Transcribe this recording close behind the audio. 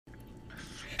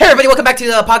Hey everybody, welcome back to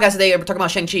the podcast today. We're talking about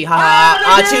Shang-Chi.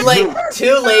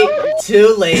 Too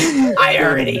late. I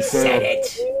already said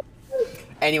it.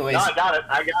 Anyways. No, I got it.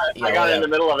 I got it in the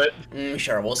middle of it.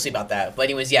 Sure, we'll see about that. But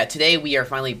anyways, yeah, today we are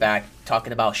finally back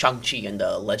talking about Shang-Chi and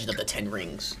the Legend of the Ten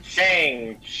Rings.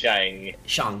 Shang.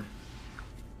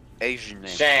 Asian name.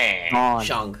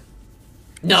 Shang.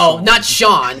 No, not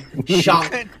Sean.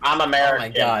 Shang. I'm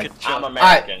American. Oh my god. I'm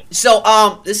American. Alright,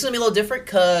 so this is gonna be a little different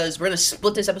because we're gonna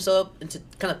split this episode into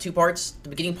kind of two parts. The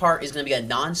beginning part is gonna be a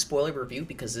non-spoiler review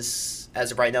because this,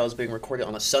 as of right now, is being recorded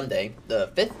on a Sunday,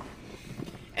 the 5th.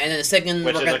 And then the second,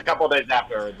 which is a couple days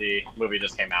after the movie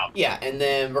just came out. Yeah, and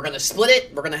then we're gonna split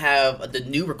it. We're gonna have the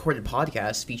new recorded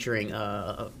podcast featuring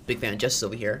a big fan Justice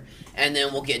over here, and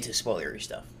then we'll get into spoilery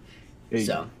stuff. Hey.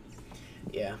 So.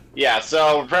 Yeah. Yeah,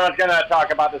 so we're pretty much going to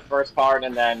talk about this first part,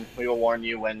 and then we will warn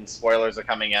you when spoilers are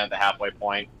coming in at the halfway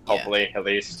point, hopefully, at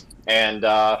least. And,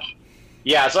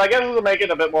 yeah, so I guess we'll make it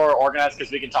a bit more organized,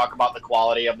 because we can talk about the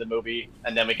quality of the movie,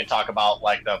 and then we can talk about,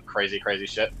 like, the crazy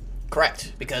shit.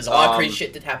 Correct, because a lot of crazy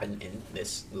shit did happen in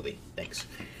this movie. Thanks.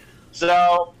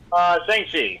 So,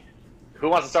 Shang-Chi. Who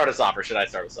wants to start us off, or should I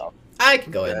start us off? I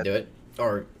can go ahead and do it.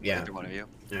 Or, yeah. Either one of you.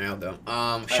 Alright, I'll do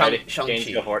it.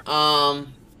 Shang-Chi. Go for it.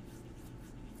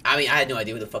 I mean, I had no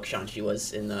idea who the fuck Shang-Chi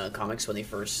was in the comics when they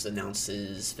first announced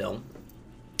his film.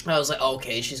 I was like, oh,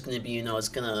 okay, she's gonna be,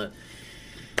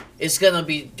 it's gonna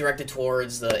be directed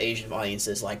towards the Asian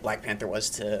audiences like Black Panther was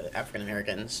to African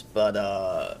Americans.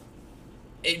 But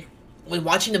when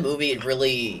watching the movie, it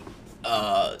really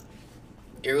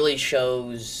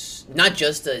shows not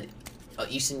just the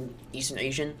Eastern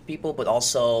Asian people, but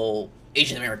also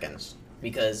Asian Americans,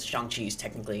 because Shang-Chi is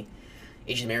technically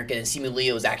Asian American, and Simu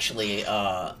Liu is actually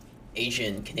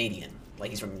Asian Canadian. Like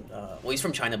he's from he's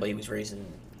from China, but he was raised in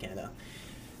Canada.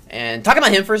 And talking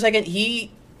about him for a second,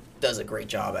 he does a great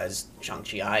job as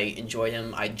Shang-Chi. I enjoyed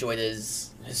him. I enjoyed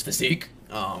his physique,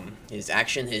 his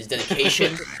action, his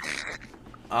dedication.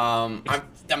 I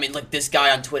mean, like this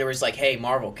guy on Twitter is like, "Hey,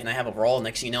 Marvel, can I have a role?"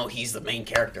 Next thing you know, he's the main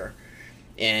character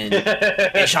in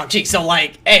Shang-Chi. So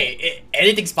like, hey,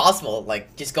 anything's possible.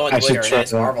 Like, just go on Twitter and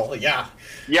it's Marvel. Yeah.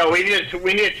 Yeah, we need to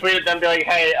tweet at them and be like,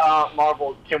 hey,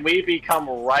 Marvel, can we become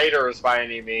writers by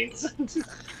any means?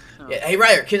 Yeah, hey,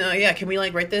 writer, can we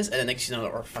like write this? And then next you know,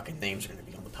 our fucking names are gonna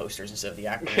be on the posters instead of the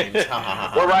actor names.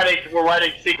 We're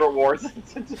writing Secret Wars.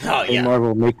 Oh Hey yeah.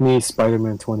 Marvel, make me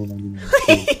Spider-Man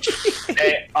 2099.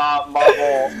 Hey,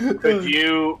 Marvel, could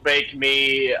you make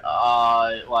me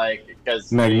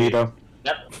because Magneto.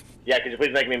 Yep. Yeah, could you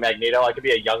please make me Magneto? I could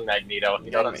be a young Magneto.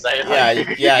 You know what I'm saying?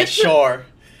 Yeah, sure.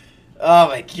 Oh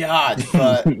my god,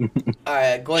 but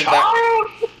alright,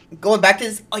 going back to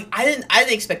this, like I didn't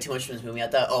expect too much from this movie. I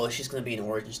thought, oh, it's just gonna be an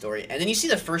origin story, and then you see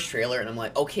the first trailer, and I'm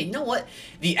like, okay, you know what?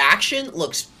 The action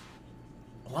looks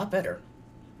a lot better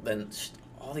than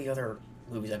all the other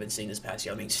movies I've been seeing this past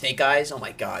year. I mean, Snake Eyes, oh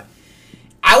my god.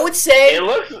 I would say it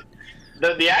looks.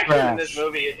 The action in this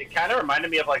movie, it kind of reminded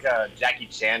me of like a Jackie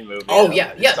Chan movie. Oh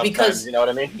yeah, because you know what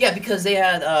I mean. Yeah, because they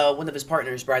had one of his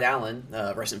partners, Brad Allen,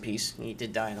 rest in peace. He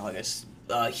did die in August.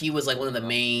 He was like one of the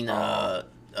main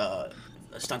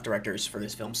stunt directors for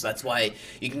this film, so that's why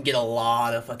you can get a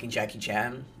lot of fucking Jackie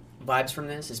Chan vibes from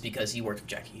this. Is because he worked with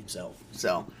Jackie himself.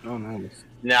 So Oh, nice.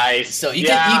 Nice. So you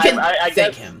can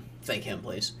thank him. Thank him,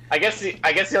 please. I guess the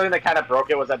only thing that kind of broke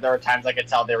it was that there were times I could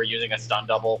tell they were using a stunt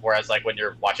double, whereas like when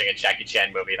you're watching a Jackie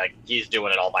Chan movie, like he's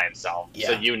doing it all by himself,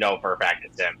 so you know for a fact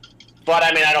it's him. But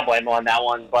I mean, I don't blame him on that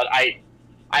one. But I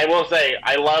will say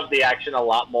I love the action a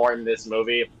lot more in this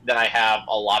movie than I have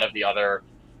a lot of the other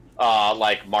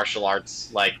like martial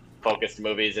arts like focused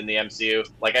movies in the MCU.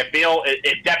 Like I feel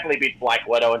it definitely beats Black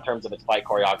Widow in terms of its fight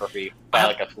choreography by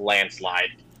like a landslide.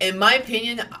 In my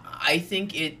opinion, I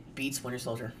think it beats Winter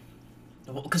Soldier.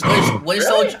 Because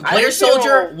Winter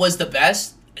Soldier was the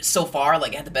best so far,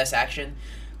 like it had the best action,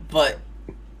 but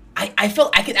I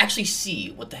felt I could actually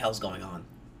see what the hell's going on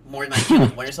more than I can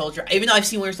with Winter Soldier. Even though I've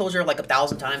seen Winter Soldier like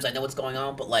 1,000 times, I know what's going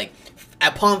on, but like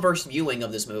upon first viewing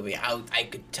of this movie, I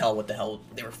could tell what the hell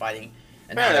they were fighting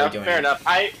and how they were doing. Fair enough.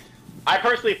 I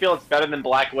personally feel it's better than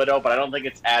Black Widow, but I don't think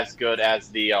it's as good as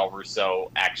the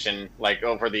Russo action, like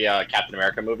over the Captain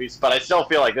America movies. But I still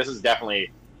feel like this is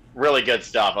definitely really good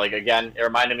stuff. Like again, it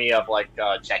reminded me of like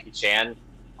Jackie Chan,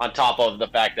 on top of the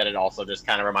fact that it also just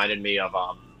kind of reminded me of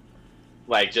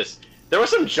like just there were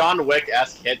some John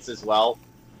Wick-esque hits as well.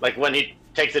 Like when he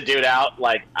takes a dude out,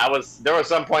 like there were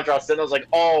some points where I was sitting there, I was like,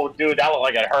 oh dude, that looked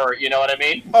like it hurt. You know what I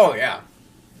mean? Oh yeah.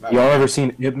 Y'all ever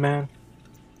seen Ip Man?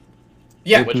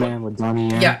 Yeah. Ip Man with Donnie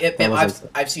Yen? Yeah, Ip Man.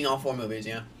 I've seen all 4 movies.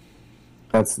 Yeah.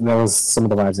 That was some of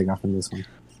the vibes I got from this one.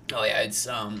 Oh yeah, it's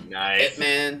nice. Ip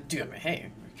Man. Dude, I mean, hey.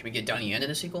 Can we get Donnie Yen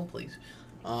in a sequel, please?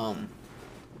 What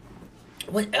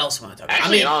else want to talk about?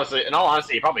 Actually, in all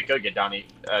honesty, you probably could get Donnie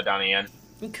Yen.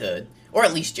 We could, or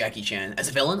at least Jackie Chan as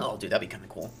a villain. Oh, dude, that'd be kind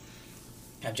of cool.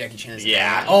 Have Jackie Chan as a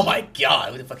villain. Oh my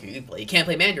god, who the fuck can you play? You can't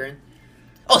play Mandarin.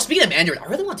 Oh, speaking of Mandarin, I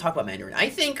really want to talk about Mandarin. I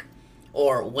think,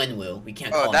 or Wenwu, we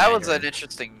can't call him that Mandarin. was an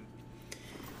interesting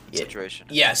situation.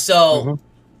 Yeah, so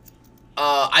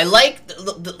I like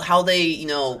how they,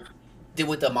 did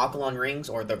with the Makalon rings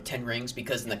or the 10 rings,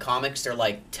 because in the comics they're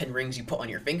like 10 rings you put on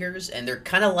your fingers, and they're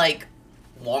kind of like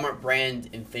Walmart brand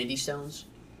Infinity Stones.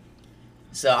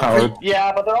 So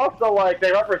yeah, but they're also like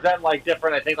they represent like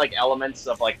different, I think, like elements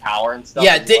of like power and stuff.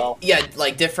 Yeah,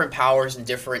 like different powers and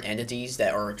different entities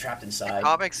that are trapped inside. In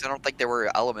comics, I don't think they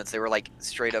were elements. They were like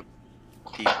straight up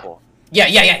people.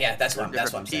 Yeah. That's what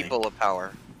I'm saying. People of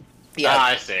power. Yeah,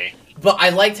 I see. But I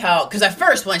liked how, because at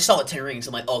first when I saw the 10 rings,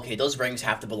 I'm like, okay, those rings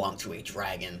have to belong to a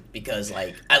dragon, because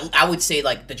like I would say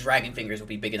like the dragon fingers would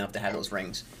be big enough to have those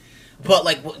rings. But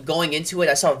like going into it,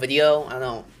 I saw a video. I don't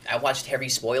know. I watched heavy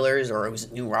spoilers, or it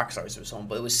was New Rockstars or something.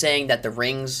 But it was saying that the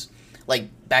rings, like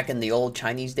back in the old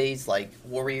Chinese days, like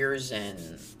warriors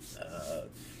and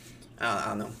I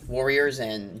don't know, warriors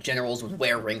and generals would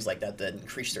wear rings like that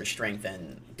increase their strength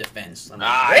and defense. I'm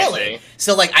like, really?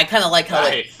 So like I kind of like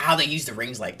how how they use the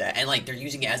rings like that, and like they're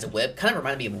using it as a whip. Kind of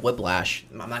reminded me of Whiplash.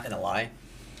 I'm not gonna lie.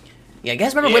 Yeah, you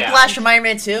guys remember Whiplash from Iron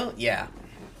Man 2? Yeah.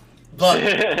 But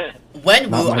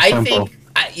Wenwu, I think,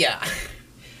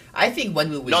 I think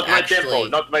Wenwu was not actually... my tempo,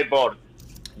 not my board.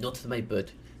 Not my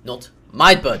bud. Not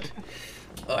my bud.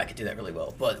 Oh, I could do that really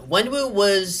well. But Wenwu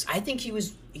was, I think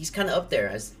he's kind of up there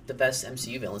as the best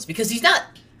MCU villains, because he's not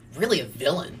really a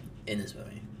villain in this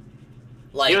movie.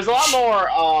 Like, he was a lot more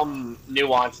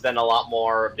nuanced than a lot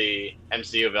more of the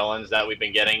MCU villains that we've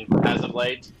been getting as of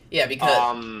late. Yeah,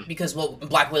 because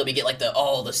Black Widow, we get like the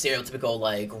stereotypical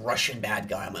like Russian bad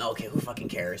guy. I'm like, okay, who fucking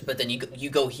cares? But then you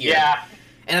go here,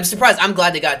 and I'm surprised. I'm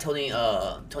glad they got Tony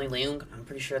Leung. I'm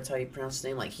pretty sure that's how you pronounce his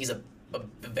name. Like, he's a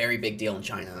very big deal in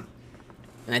China,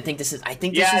 and I think this is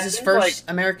his first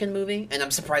American movie, and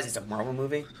I'm surprised it's a Marvel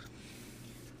movie.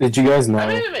 Did you guys know? I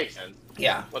mean, it makes sense.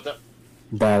 Yeah. What's up?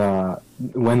 That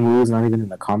Wenwu is not even in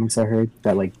the comics. I heard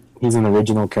that like. He's an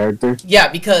original character. Yeah,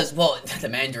 because the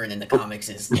Mandarin in the comics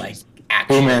is like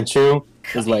Fu Manchu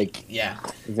is like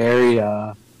very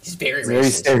he's very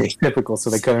stereotypical,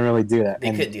 so they couldn't really do that. They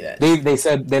couldn't do that. They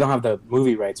said they don't have the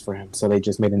movie rights for him, so they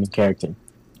just made a new character.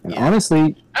 And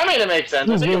honestly, I mean, it makes sense.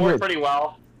 I think it worked pretty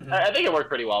well. I think it worked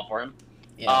pretty well for him.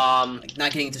 Yeah. Like,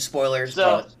 not getting into spoilers,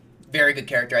 but very good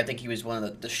character. I think he was one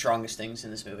of the strongest things in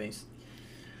this movie.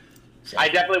 So. I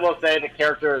definitely will say the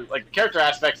character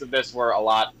aspects of this were a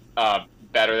lot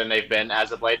better than they've been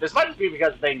as of late. This might be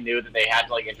because they knew that they had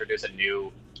to like introduce a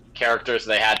new character,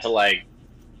 so they had to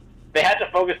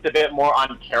focus a bit more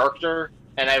on character.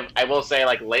 And I will say,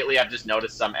 like, lately I've just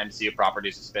noticed some MCU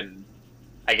properties has been,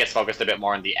 I guess, focused a bit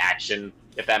more on the action,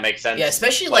 if that makes sense. Yeah,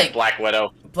 especially like Black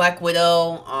Widow.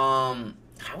 I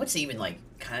would say even like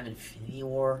kind of Infinity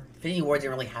War. Infinity War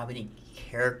didn't really have any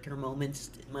character moments,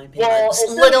 in my opinion. Well,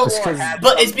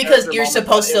 but it's because you're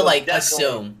supposed to like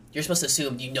assume. You're supposed to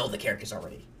assume you know the characters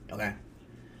already. Okay.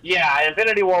 Yeah,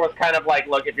 Infinity War was kind of like,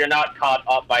 look, if you're not caught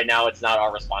up by now, it's not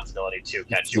our responsibility to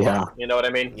catch you up. You know what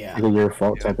I mean? Yeah. It's your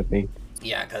fault type of thing.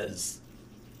 Yeah,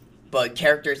 but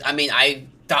characters. I mean, I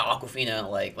thought Awkwafina,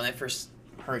 like when I first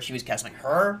heard she was cast, like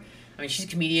her. I mean, she's a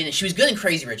comedian, and she was good in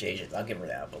Crazy Rich Asians. I'll give her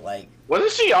that. But like,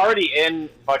 wasn't she already in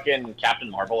fucking Captain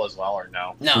Marvel as well, or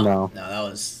no? No, that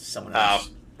was someone else.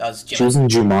 That was She was in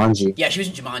Jumanji. Yeah, she was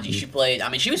in Jumanji. She played. I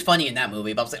mean, she was funny in that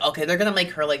movie. But I was like, okay, they're gonna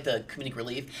make her like the comedic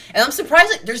relief, and I'm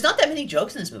surprised that there's not that many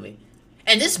jokes in this movie.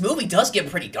 And this movie does get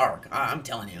pretty dark. I'm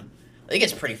telling you, it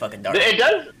gets pretty fucking dark. It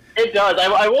does. It does.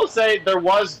 I will say there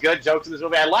was good jokes in this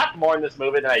movie. I laughed more in this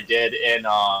movie than I did in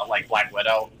like Black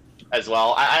Widow as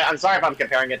well. I'm sorry if I'm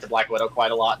comparing it to Black Widow quite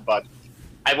a lot, but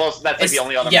I will. That's like the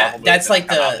only other Marvel movie that's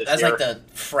like year. like the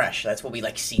fresh. That's what we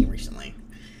like seen recently.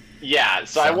 Yeah,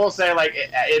 so I will say, like,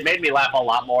 it made me laugh a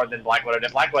lot more than Black Widow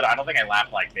did. Black Widow, I don't think I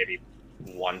laughed, like, maybe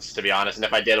once, to be honest. And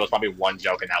if I did, it was probably one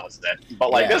joke, and that was it. But,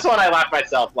 like, this one, I laughed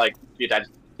myself, like, a few times.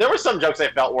 There were some jokes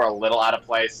I felt were a little out of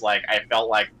place. Like, I felt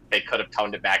like they could have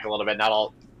toned it back a little bit. Not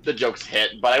all the jokes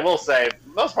hit. But I will say, for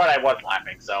the most part, I was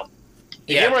laughing. So,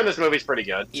 the humor in this movie is pretty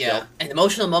good. Yeah, still. And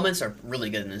emotional moments are really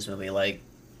good in this movie. Like,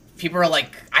 people are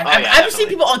like, I've seen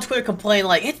people on Twitter complain,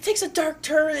 like, it takes a dark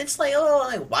turn. It's like, oh,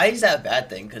 like, why is that a bad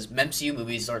thing? Because MCU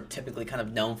movies are typically kind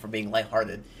of known for being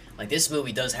lighthearted. Like, this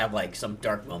movie does have, like, some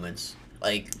dark moments.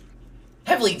 Like,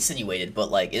 heavily insinuated,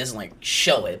 but, like, it doesn't, like,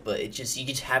 show it. But it just, you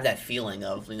just have that feeling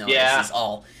of, this is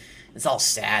all, it's all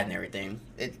sad and everything.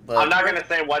 But I'm not gonna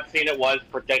say what scene it was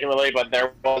particularly, but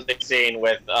there was a scene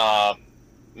with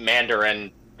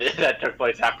Mandarin that took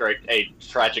place after a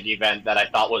tragic event that I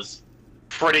thought was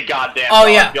pretty goddamn Oh,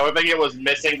 dark. yeah. The only thing it was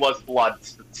missing was blood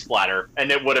splatter,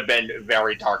 and it would have been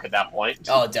very dark at that point.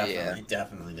 Oh, definitely,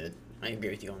 definitely did. I agree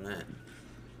with you on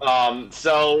that.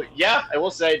 So yeah, I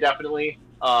will say definitely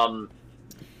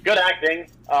good acting,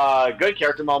 good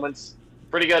character moments,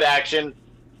 pretty good action.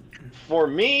 For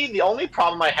me, the only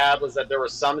problem I had was that there were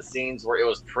some scenes where it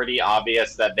was pretty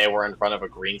obvious that they were in front of a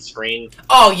green screen.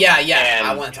 Oh yeah, yeah. And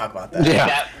I want to talk about that.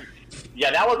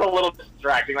 That was a little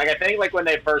distracting. Like I think like when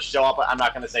they first show up, I'm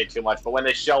not going to say too much, but when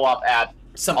they show up at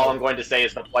all I'm going to say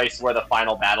is the place where the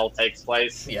final battle takes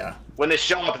place. Yeah. When they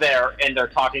show up there and they're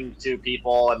talking to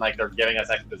people and like they're giving us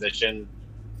exposition,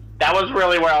 that was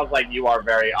really where I was like, you are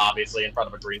very obviously in front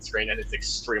of a green screen and it's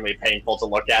extremely painful to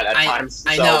look at times.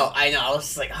 I know. I was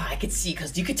just like, I could see,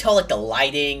 because you could tell like the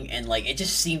lighting and like it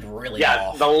just seemed really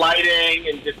off. The lighting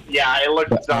and just it looked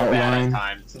so bad at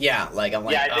times. Yeah, like I'm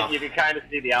like, I think you can kind of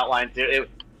see the outline too.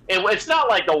 It's not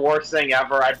like the worst thing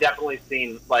ever. I've definitely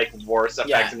seen like worse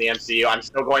effects in the MCU. I'm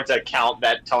still going to count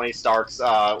that Tony Stark's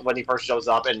when he first shows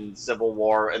up in Civil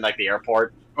War in like the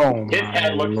airport. Oh, his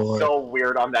head looks so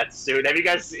weird on that suit. Have you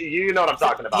guys? You know what I'm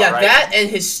talking about, yeah, right? that and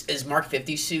his Mark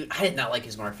 50 suit. I did not like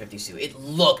his Mark 50 suit. It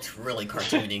looked really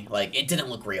cartoony. Like it didn't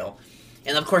look real.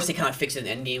 And of course, they kind of fixed it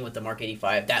in Endgame with the Mark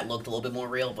 85. That looked a little bit more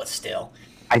real, but still.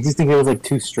 I just think it was like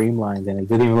too streamlined, and it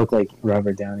didn't even look like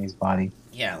Robert Downey's body.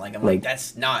 Yeah, like I'm like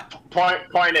that's not.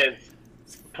 Point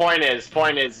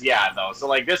is, yeah, though. So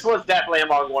like this was definitely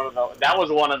among one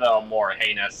of the more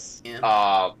heinous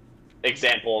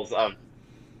examples of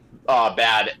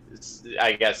bad,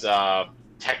 I guess,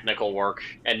 technical work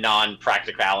and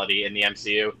non-practicality in the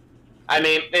MCU. I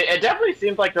mean, it definitely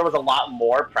seems like there was a lot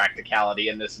more practicality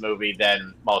in this movie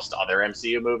than most other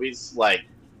MCU movies. Like,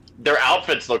 their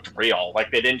outfits looked real.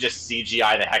 Like, they didn't just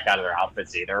CGI the heck out of their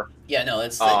outfits either. Yeah, no,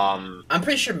 it's like, I'm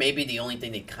pretty sure maybe the only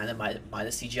thing they kind of might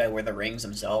have CGI were the rings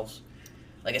themselves.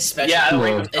 Like,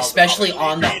 especially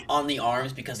on the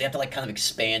arms, because they have to, like, kind of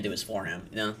expand to his forearm,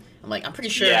 you know? I'm like, I'm pretty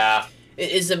sure... Yeah.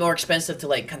 Is it more expensive to,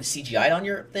 like, kind of CGI it on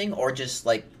your thing, or just,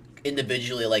 like,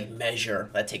 individually, like, measure?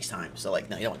 That takes time. So, like,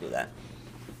 no, you don't do that.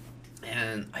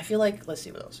 And I feel like... Let's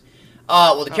see what else.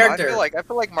 Well, the character... I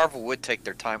feel like Marvel would take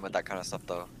their time with that kind of stuff,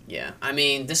 though. Yeah. I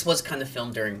mean, this was kind of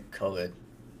filmed during COVID.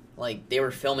 Like, they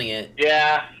were filming it.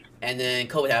 Yeah. And then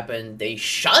COVID happened. They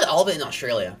shot all of it in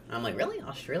Australia. I'm like, really?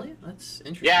 Australia? That's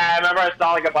interesting. Yeah, I remember I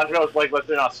saw like a bunch of it was like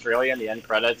listed in Australia in the end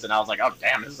credits, and I was like, oh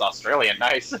damn, this is Australian,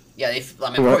 nice. Yeah, I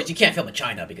mean, of course you can't film in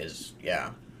China because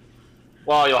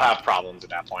Well, you'll have problems at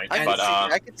that point.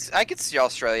 I could see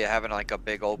Australia having like a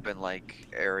big open like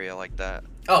area like that.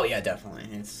 Oh yeah, definitely.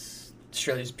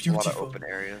 Australia's beautiful. A lot of open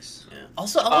areas. Yeah.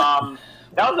 Also, that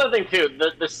was another thing too.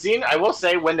 The scene, I will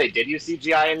say, when they did use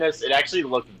CGI in this, it actually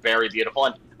looked very beautiful.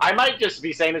 And I might just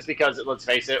be saying this because, let's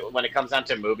face it, when it comes down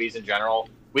to movies in general,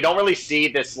 we don't really see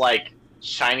this like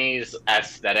Chinese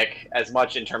aesthetic as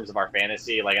much in terms of our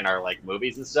fantasy, like in our like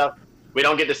movies and stuff. We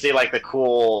don't get to see like the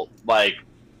cool like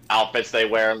outfits they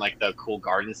wear and like the cool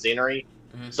garden scenery.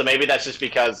 Mm-hmm. So maybe that's just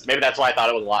because that's why I thought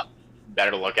it was a lot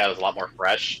better to look at. It was a lot more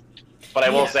fresh. But I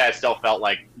will say I still felt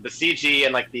like the CG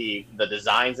and like the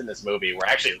designs in this movie were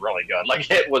actually really good. Like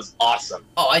it was awesome.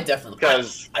 Oh, I definitely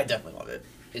love it.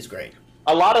 It's great.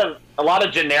 A lot of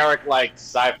generic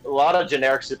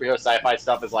superhero sci-fi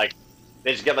stuff is like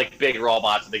they just get like big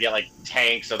robots, they get like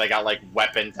tanks, or they got like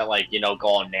weapons that like go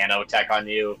all nanotech on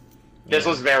you. This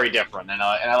was very different, and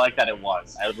I like that it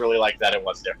was. I really like that it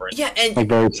was different. Yeah, and like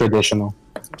very traditional.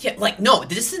 Yeah, like no,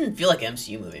 this didn't feel like an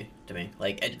MCU movie to me.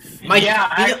 Like my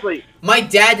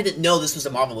dad didn't know this was a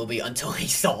Marvel movie until he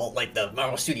saw like the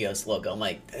Marvel Studios logo. I'm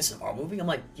like, this is a Marvel movie? I'm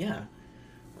like, yeah.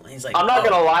 And he's like, I'm not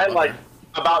gonna lie, like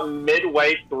about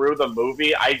midway through the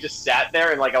movie, I just sat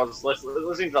there and like I was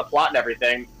listening to the plot and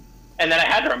everything, and then I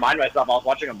had to remind myself I was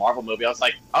watching a Marvel movie. I was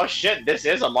like, oh shit, this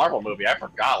is a Marvel movie. I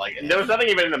forgot. Like, and there was nothing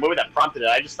even in the movie that prompted it.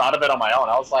 I just thought of it on my own.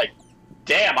 I was like,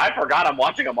 damn, I forgot I'm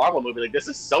watching a Marvel movie. Like, this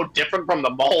is so different from the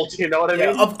mold. You know what I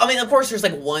mean? I mean, of course, there's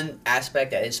like one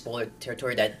aspect that is spoiler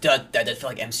territory that does feel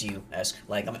like MCU-esque.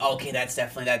 Like, I mean, okay, that's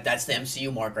definitely that's the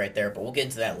MCU mark right there. But we'll get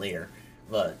into that later.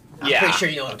 But I'm pretty sure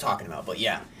you know what I'm talking about. But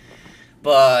yeah.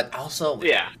 But also,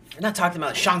 we're not talking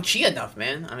about Shang-Chi enough,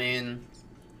 man. I mean,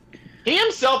 he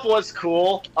himself was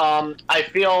cool. I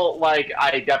feel like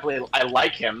I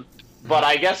like him, but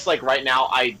I guess like right now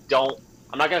I'm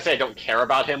not gonna say I don't care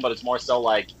about him, but it's more so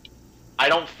like I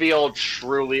don't feel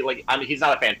truly like he's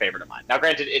not a fan favorite of mine. Now,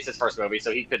 granted, it's his first movie,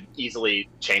 so he could easily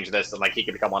change this and like he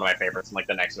could become one of my favorites in like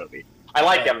the next movie. I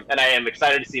like him, and I am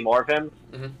excited to see more of him.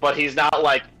 Mhm. But he's not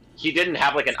like he didn't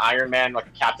have like an Iron Man, like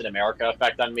a Captain America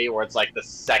effect on me, where it's like the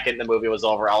second the movie was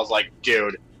over, I was like,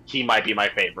 dude, he might be my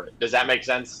favorite. Does that make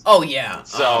sense? Oh yeah.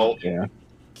 So Yeah.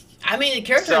 I mean, the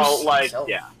character So, like, himself,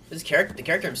 yeah. the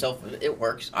character himself, it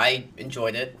works. I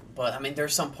enjoyed it, but I mean,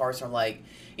 there's some parts where like,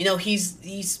 you know, he's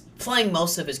playing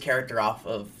most of his character off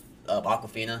of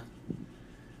Aquafina.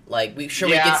 Like we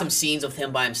get some scenes of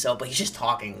him by himself, but he's just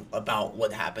talking about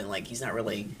what happened. Like he's not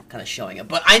really kind of showing it.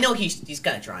 But I know he's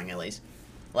kind of trying at least.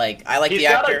 Like I like he's the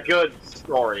actor. got a good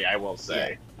story, I will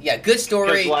say. Yeah, good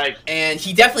story, 'Cause, like- and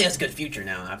he definitely has a good future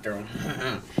now. After,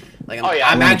 like, Oh, yeah,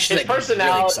 I'm I mean, actually his like, really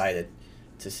personality- excited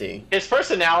to see. His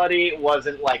personality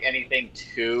wasn't like anything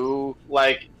too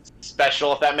like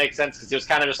special, if that makes sense, because he was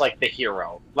kind of just like the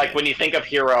hero. Like when you think of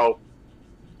hero,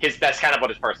 that's kind of what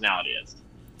his personality is.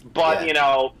 But Yeah. you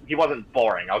know, he wasn't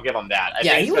boring. I'll give him that. I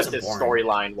Yeah, think he just wasn't his boring.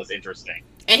 storyline was interesting.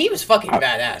 And he was fucking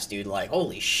badass, dude. Like,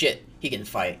 holy shit, he can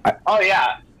fight. Oh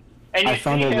yeah, and I you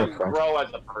found see it him refreshing. grow as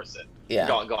a person. Yeah.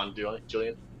 Go on,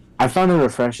 Julian. I found it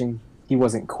refreshing. He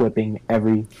wasn't quipping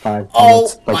every 5 Oh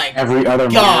minutes like my every other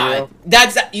God, Mario.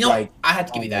 that's you know. Like, I have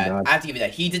to give oh you my that. God. I have to give you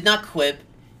that. He did not quip.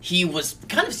 He was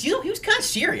kind of, you know, he was kind of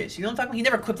serious. You know what I'm talking about? He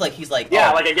never quipped like he's like, Yeah,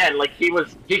 oh, like again, like he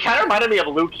kind of reminded me of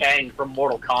Liu Kang from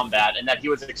Mortal Kombat, in that he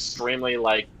was extremely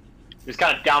like, he was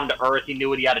kind of down to earth. He knew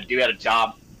what he had to do. He had a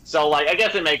job. So like, I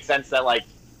guess it makes sense that like,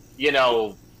 you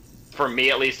know, for me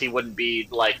at least, he wouldn't be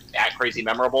like that crazy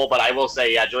memorable. But I will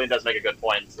say, yeah, Julian does make a good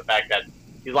point. It's the fact that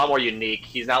he's a lot more unique.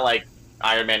 He's not like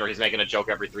Iron Man where he's making a joke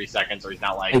every 3 seconds, or he's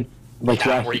not like Like Cap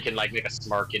yeah, where he can like make a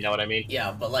smirk. You know what I mean?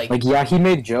 yeah, but like, yeah, he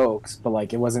made jokes, but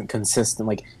like it wasn't consistent.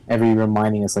 Like every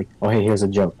reminding us, like, oh hey, here's a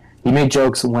joke. He made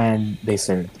jokes when they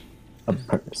served a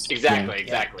purpose. Exactly, Yeah.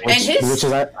 exactly. And his- Which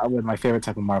is one of my favorite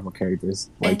type of Marvel characters.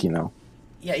 Like And- you know,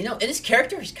 yeah, you know, and his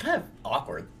character is kind of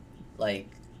awkward. Like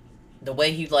the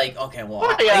way he like, okay, well,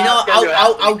 Oh, yeah, you know, it's gonna do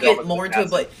I'll acid. get more into it,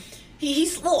 but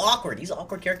he's a little awkward. He's an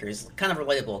awkward character. He's kind of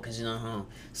relatable because you know how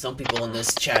some people in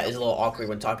this chat is a little awkward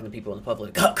when talking to people in the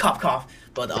public. Cough, cough, cough.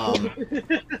 But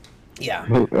yeah.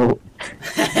 oh,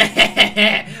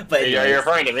 But You're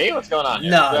referring to me? What's going on?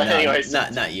 Here? no, Anyways.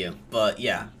 not you. But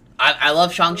yeah, I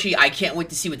love Shang-Chi. I can't wait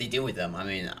to see what they do with him. I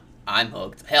mean, I'm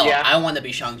hooked. Hell, Yeah. I want to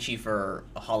be Shang-Chi for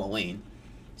Halloween.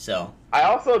 So I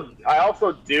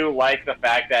also do like the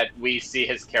fact that we see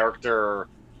his character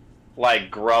like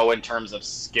grow in terms of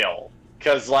skill,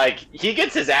 because like he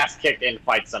gets his ass kicked in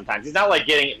fights sometimes. He's not like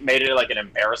getting made it like an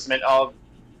embarrassment of,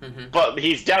 but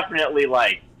he's definitely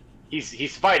like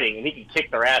he's fighting and he can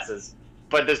kick their asses.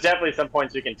 But there's definitely some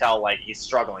points we can tell like he's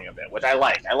struggling a bit, which I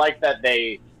like. I like that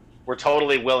they were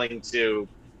totally willing to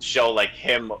show like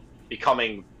him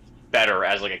becoming better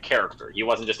as like a character. He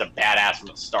wasn't just a badass from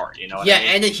the start, you know what yeah, I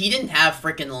mean? and he didn't have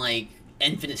freaking like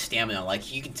infinite stamina.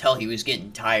 Like you can tell he was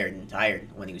getting tired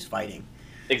when he was fighting.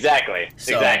 Exactly.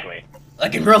 So- Exactly.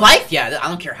 Like in real life, yeah, I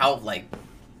don't care how like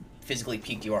physically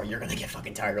peaked you are, you're gonna get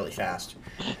fucking tired really fast.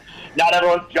 Not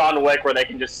everyone's John Wick where they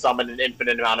can just summon an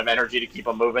infinite amount of energy to keep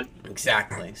them moving.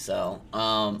 Exactly. So,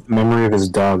 memory of his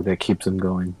dog that keeps him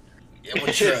going. it was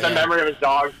It's true, the yeah. memory of his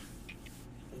dog.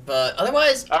 But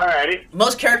otherwise, Alrighty.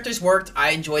 most characters worked.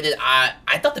 I enjoyed it. I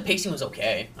thought the pacing was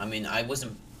okay. I mean, I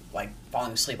wasn't like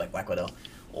falling asleep like Black Widow,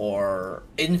 or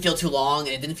it didn't feel too long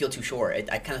and it didn't feel too short. It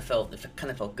kind of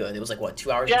felt good. It was like what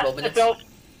 2 hours and Yeah, 12 it minutes. felt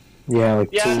Yeah,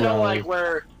 it felt like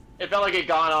where it felt like it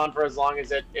gone on for as long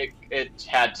as it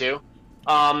had to.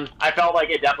 I felt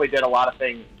like it definitely did a lot of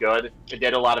things good. It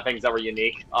did a lot of things that were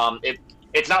unique.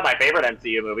 It's not my favorite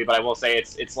MCU movie, but I will say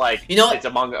it's like You know what? it's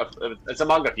among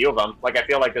a few of them. Like I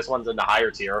feel like this one's in the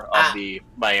higher tier of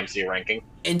my MCU ranking.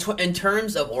 In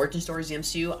terms of origin stories, in the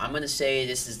MCU, I'm gonna say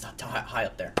this is high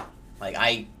up there. Like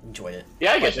I enjoyed it.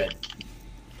 Yeah, I quite get a you. bit.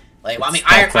 Like well, I mean, It's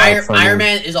top five Iron for me.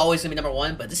 Man is always gonna be number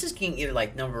 1, but this is getting either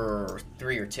like number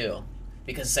 3 or 2,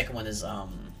 because the second one is what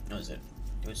was it?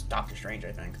 It was Doctor Strange,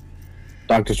 I think.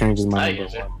 Doctor Strange is my I number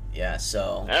get you. one. Yeah. So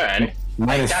Alright.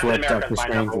 Mine is Captain flipped. America's Doctor my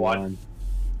Strange number one. one.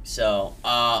 so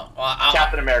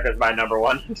Captain America's my number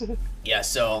one. yeah.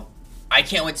 So I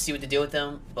can't wait to see what they do with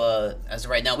them. But as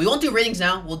of right now, we won't do ratings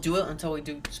now. We'll do it until we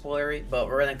do spoilery. But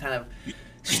we're gonna kind of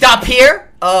stop here.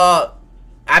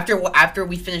 After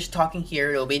we finish talking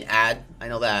here, it'll be an ad. I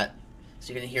know that.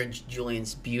 So you're gonna hear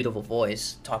Julian's beautiful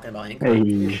voice talking about Inc.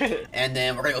 Hey, And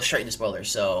then we're gonna go straight into spoilers.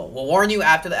 So we'll warn you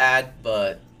after the ad,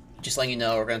 but just letting you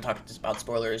know we're gonna talk about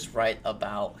spoilers right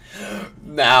about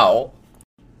now.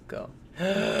 Go.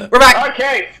 We're back.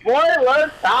 Okay,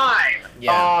 spoiler time.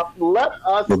 Yeah. Let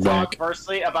us We're talk back.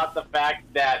 firstly about the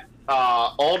fact that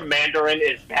old Mandarin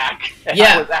is back. And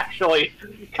Yeah. I was actually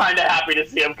kind of happy to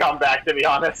see him come back, to be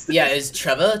honest. Yeah, is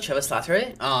Trevor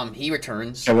Slattery? He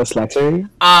returns. Trevor Slattery?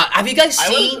 Have you guys I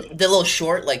was- seen the little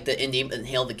short, like the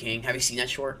Inhale the King? Have you seen that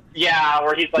short? Yeah,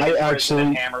 where he's like I in prison actually-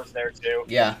 and Hammer's there too.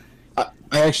 Yeah.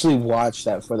 I actually watched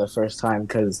that for the first time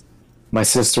because my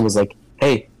sister was like,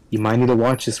 "Hey, you might need to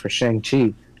watch this for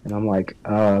Shang-Chi," and I'm like,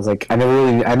 I was like, I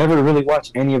never really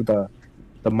watched any of the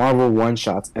Marvel one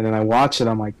shots, and then I watch it,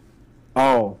 I'm like,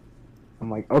 oh,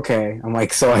 I'm like, okay, I'm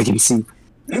like, so I can see,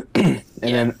 and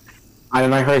then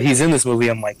I heard he's in this movie,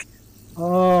 I'm like,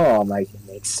 oh, I'm like, it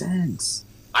makes sense.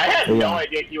 I had Yeah. no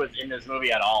idea he was in this movie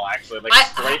at all, actually. Like,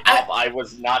 straight I- up, I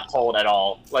was not told at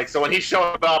all. Like, so when he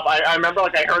showed up, I remember,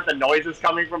 like, I heard the noises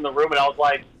coming from the room, and I was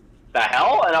like, the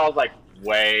hell? And I was like,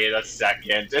 wait a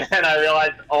second. And I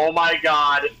realized, oh my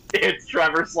god, it's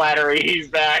Trevor Slattery, he's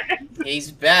back.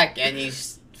 He's back, and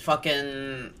he's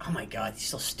fucking. Oh my god, he's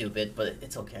so stupid, but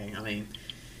it's okay. I mean,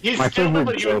 He's My stupid, favorite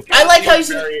but he was joke- I like how he's-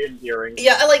 very endearing.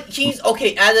 yeah, I like he's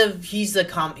okay. He's a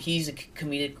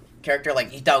comedic character. Like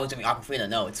he thought it was gonna be Aquafina.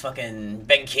 No, it's fucking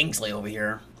Ben Kingsley over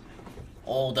here.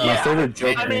 Old. My Yeah. favorite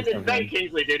joke. I mean, is it's from Ben him.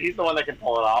 Kingsley, dude. He's the one that can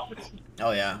pull it off.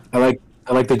 Oh yeah. I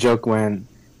like the joke when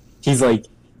he's like,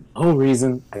 the whole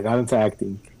reason I got into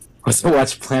acting was to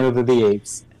watch Planet of the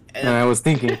Apes. And I was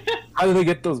thinking, how did they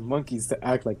get those monkeys to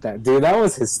act like that? Dude, that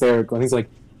was hysterical. And he's like,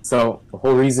 so the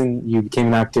whole reason you became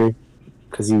an actor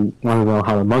because you wanted to know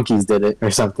how the monkeys did it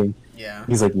or something. Yeah.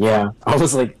 He's like, yeah. I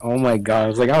was like, oh my god. I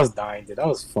was like, I was dying, dude. That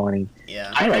was funny. Yeah.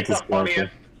 I like think this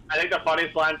character. I think the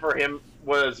funniest line for him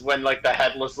was when, like, the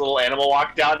headless little animal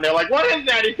walked out, and they're like, what is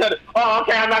that? He said, oh,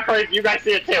 okay, I'm not crazy. You guys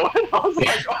see it, too. And I was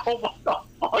like, oh, what the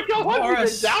fuck? I want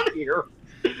Morris. you down here.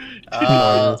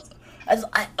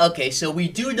 Okay, so we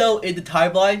do know in the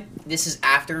timeline this is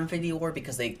after Infinity War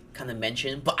because they kind of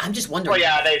mentioned. But I'm just wondering. Well,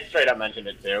 yeah, they straight up mentioned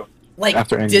it, too. Like,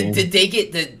 After did Endgame. they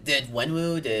get did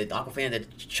Wenwu, did Aquafina, did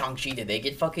Shang-Chi, did they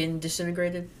get fucking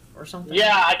disintegrated or something?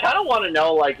 Yeah, I kind of want to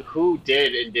know, like, who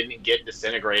did and didn't get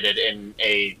disintegrated in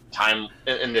a time,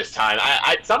 in this time.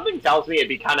 Something tells me it'd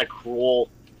be kind of cruel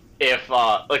if,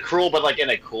 like, cruel, but, like, in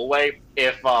a cool way,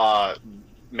 if,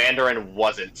 Mandarin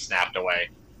wasn't snapped away.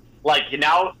 Like,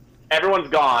 now, everyone's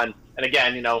gone, and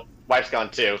again, you know, wife's gone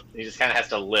too. He just kind of has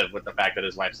to live with the fact that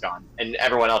his wife's gone, and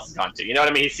everyone else is gone too. You know what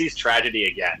I mean? He sees tragedy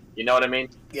again. You know what I mean?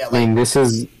 Yeah, I like, mean, this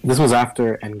was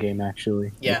after Endgame,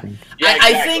 actually. Yeah. I think. Yeah, I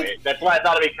exactly. think- That's why I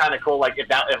thought it'd be kind of cool, like,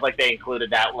 if like they included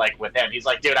that, like, with him. He's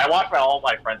like, dude, I watched all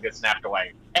my friends get snapped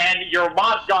away, and your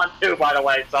mom's gone too, by the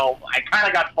way. So I kind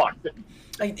of got fucked.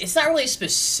 like it's not really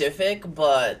specific,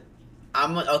 but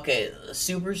I'm okay.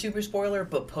 Super spoiler,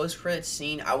 but post-credit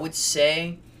scene, I would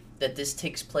say that this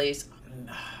takes place.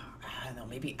 I don't know,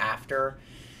 maybe after.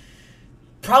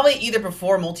 Probably either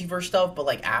before multiverse stuff, but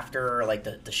like after like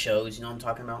the shows. You know what I'm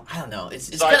talking about? I don't know.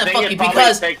 It's So I kind of think fucky it probably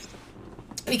because. takes.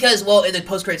 Because, well, in the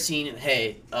post-credit scene,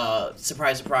 hey,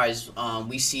 surprise,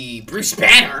 we see Bruce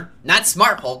Banner, not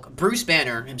Smart Hulk, Bruce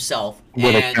Banner himself,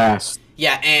 With a and cast.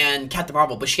 yeah, and Captain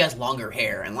Marvel, but she has longer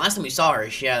hair. And last time we saw her,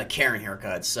 she had a Karen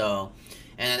haircut. So,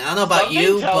 and I don't know about Something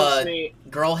you, tells but me-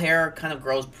 girl hair kind of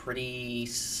grows pretty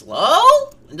slow.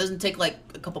 It doesn't take like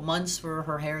a couple months for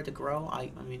her hair to grow.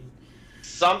 I mean,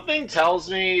 Something tells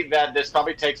me that this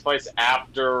probably takes place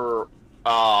after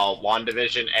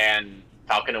WandaVision and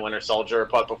Falcon and Winter Soldier,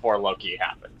 but before Loki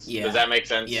happens. Yeah. Does that make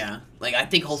sense? yeah, like I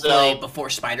think hopefully So- before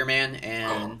Spider-Man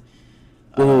and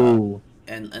Ooh.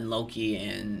 and Loki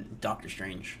and Doctor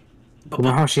Strange. But, You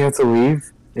know how she had to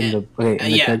leave? In the, okay,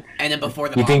 in the yeah, cut- and then before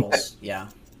the You think Marvels, yeah,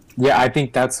 Yeah, I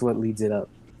think that's what leads it up.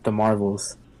 The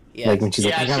Marvels. yeah. Like when she's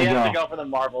like, Yeah, I she gotta has go. to go for the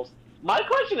Marvels. My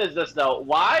question is this, though.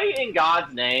 Why in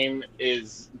God's name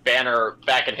is Banner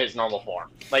back in his normal form?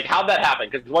 Like, how'd that happen?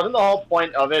 Because wasn't the whole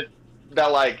point of it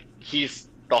that, like, he's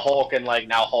the Hulk and, like,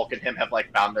 now Hulk and him have,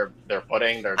 like, found their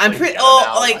footing? I'm pretty.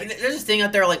 Oh, like there's this thing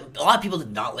out there. Like a lot of people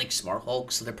did not like Smart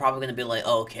Hulk, so they're probably gonna be like,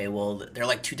 oh, okay, well, they're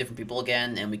like two different people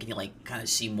again, and we can like kind of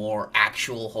see more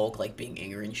actual Hulk, like being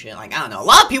angry and shit. Like I don't know. A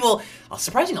lot of people,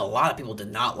 surprisingly, a lot of people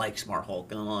did not like Smart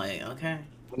Hulk, and I'm like, okay,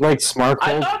 Like Smart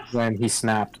I Hulk thought- when he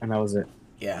snapped, and that was it.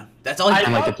 yeah, that's all. I He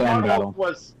And, like, thought the band Smart battle. Hulk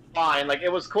was fine. Like,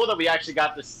 it was cool that we actually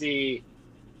got to see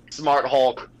Smart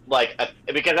Hulk, like,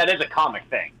 because that is a comic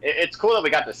thing. It's cool that we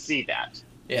got to see that.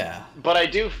 yeah, But I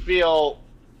do feel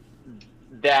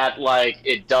that, like,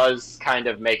 it does kind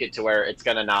of make it to where it's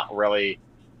gonna not really...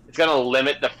 It's gonna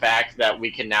limit the fact that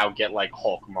we can now get, like,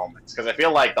 Hulk moments. Because I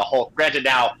feel like the Hulk... Granted,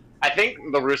 now, I think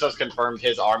the Russos confirmed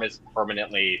his arm is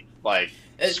permanently, like...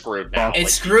 screwed now.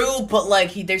 It's screwed, but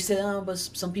like they said, oh, but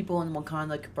some people in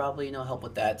Wakanda could probably help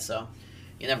with that. So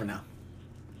you never know.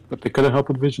 But they couldn't help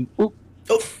with Vision. Ooh.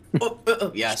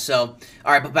 Yeah. So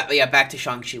all right, but back to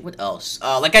Shang-Chi. What else?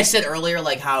 Like I said earlier,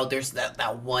 like how there's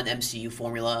that one MCU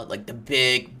formula, like the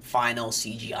big final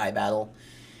CGI battle.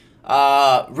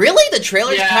 Really, the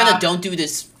trailers kind of don't do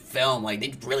this film. Like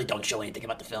they really don't show anything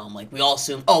about the film. Like we all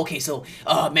assume, oh, okay, so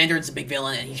Mandarin's a big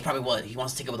villain, and he's probably he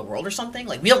wants to take over the world or something.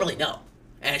 Like we don't really know.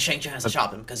 And Shang-Chi has to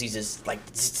stop him because he's his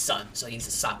son, so he needs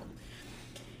to stop him.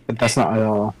 But that's not at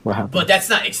all what happened. But that's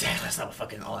not what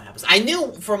fucking all that happens. I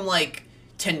knew from like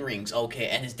 10 Rings, okay,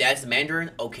 and his dad's the Mandarin,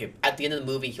 okay. At the end of the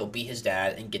movie, he'll be his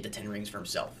dad and get the 10 Rings for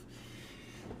himself.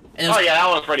 And that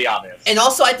one was pretty obvious. And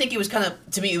also, I think it was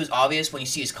to me, it was obvious when you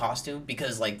see his costume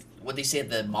because like what they say,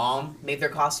 the mom made their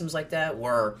costumes like that,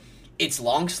 where it's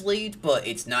long sleeved, but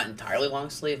it's not entirely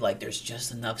long sleeved. Like there's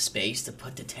just enough space to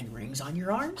put the 10 Rings on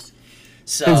your arms.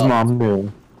 So his mom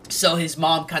knew. So his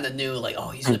mom kind of knew, like, oh,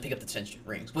 he's gonna pick up the 10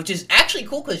 Rings, which is actually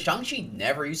cool because Shang-Chi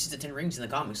never uses the 10 Rings in the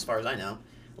comics, as far as I know.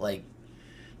 Like,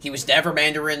 he was never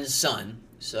Mandarin's son,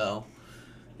 so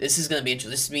this is gonna be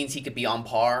interesting. This means he could be on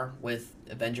par with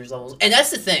Avengers levels, and that's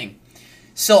the thing.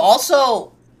 So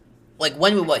also, like,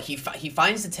 he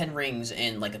finds the 10 Rings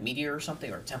in like a meteor or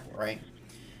something, or a temple, right?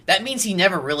 That means he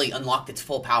never really unlocked its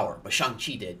full power, but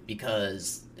Shang-Chi did,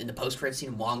 because in the post-credit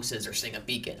scene, Wong says they're seeing a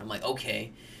beacon. I'm like,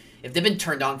 okay, if they've been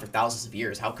turned on for thousands of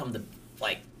years, how come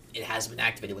it hasn't been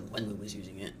activated when Wenwu was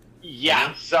using it? Yeah, you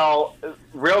know? So,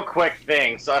 real quick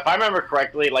thing. So, if I remember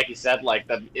correctly, like you said, like,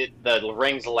 the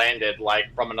rings landed,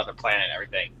 like, from another planet and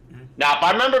everything. Mm-hmm. Now, if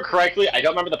I remember correctly, I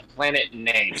don't remember the planet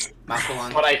name.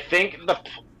 Makulan. But I think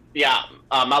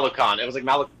Malukan. It was like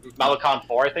Malukan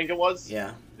 4, I think it was.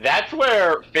 Yeah. That's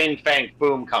where Fin Fang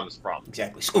Foom comes from.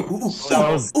 Exactly. I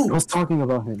was talking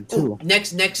about him, too.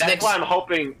 Next. That's why I'm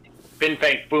hoping Fin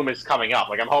Fang Foom is coming up.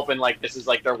 Like, I'm hoping, like, this is,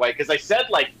 like, their way. Because I said,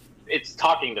 like, it's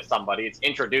talking to somebody.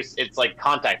 It's, like,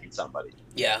 contacting somebody.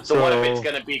 Yeah. So what if it's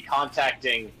going to be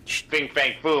contacting Fin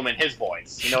Fang Foom in his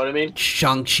voice? You know what I mean?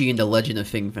 Shang-Chi and the Legend of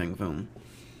Fin Fang Foom.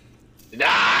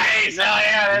 Nice! Hell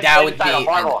yeah! That would be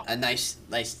a nice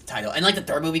title. And, like, the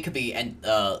third movie could be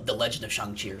The Legend of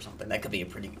Shang-Chi or something. That could be a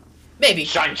pretty... Maybe.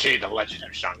 Shang-Chi, The Legend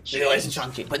of Shang-Chi. The Legend of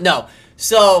Shang-Chi. But no.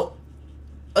 So,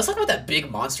 let's talk about that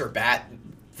big monster bat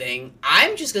thing.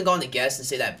 I'm just gonna go on the guess and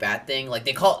say that bat thing, like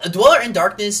they call a Dweller in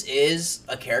Darkness is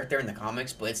a character in the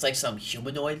comics, but it's like some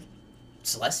humanoid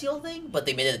celestial thing, but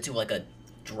they made it into like a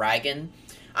dragon.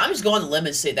 I'm just going on the limb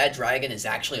and say that dragon is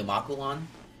actually a Makulan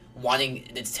wanting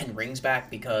its 10 rings back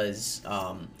because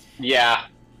yeah,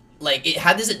 like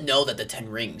how does it know that the 10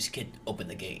 rings could open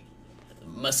the gate?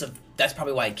 That's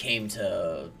probably why it came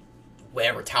to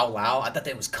wherever Tao Lao. I thought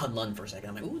that was Kunlun for a second.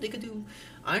 I'm like, ooh, they could do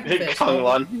Iron Fist.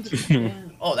 Kunlun. Yeah.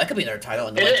 Oh, that could be their title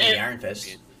in the Legend of the Iron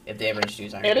Fist if they ever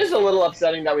introduce Iron Fist. It is a little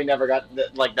upsetting that we never got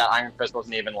that Iron Fist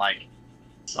wasn't even like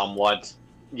somewhat,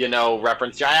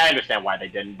 reference. I understand why they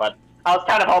didn't, but I was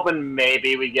kind of hoping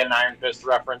maybe we get an Iron Fist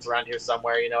reference around here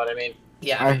somewhere. You know what I mean?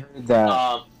 Yeah. I heard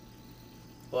that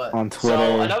what? on Twitter.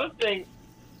 So another thing.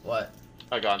 What?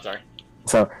 Oh, go on. Sorry.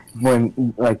 So when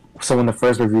the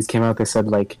first reviews came out, they said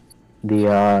like the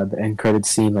end credit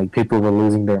scene, like people were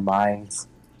losing their minds,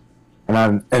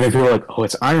 and then people were like, oh,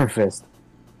 it's Iron Fist,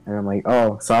 and I'm like,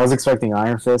 oh, so I was expecting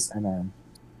Iron Fist, and then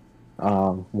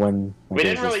when we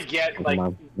didn't really get like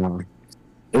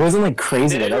it wasn't like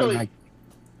crazy. That was like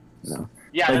no.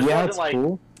 Yeah, like, yeah, wasn't it's like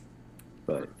cool,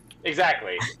 but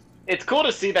exactly. It's cool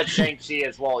to see that Shang-Chi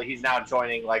as well. He's now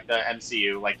joining like the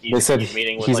MCU. Like he's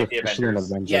meeting with like the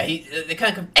Avengers. Yeah, they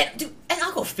kind of and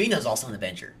Awkwafina's also an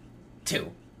Avenger,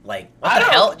 too. Like what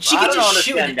the hell? She could just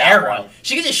shoot an arrow.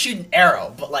 She could just shoot an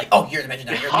arrow, but like, oh, you're an Avenger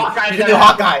now. You're the new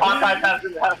Hawkeye. Hawkeye's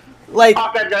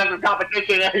gonna have some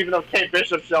competition, even though Kate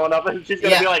Bishop's showing up, and she's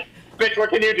gonna be like, "Bitch,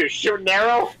 what can you do? Shoot an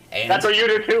arrow? That's what you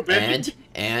do too, bitch."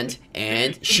 And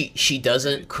she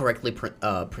doesn't correctly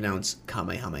pronounce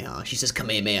Kamehameha. She says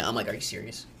Kamehameha. I'm like, are you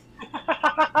serious?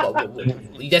 Well,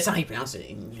 that's not how you pronounce it.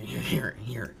 Here.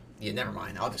 Yeah, never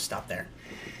mind. I'll just stop there.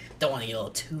 Don't want to get a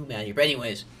little too mad here. But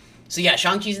anyways, so yeah,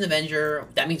 Shang-Chi's an Avenger.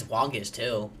 That means Wong is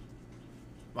too.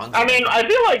 I mean, I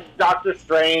feel like Doctor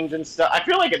Strange and stuff. I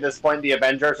feel like at this point, the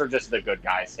Avengers are just the good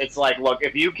guys. It's like, look,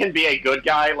 if you can be a good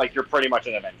guy, like, you're pretty much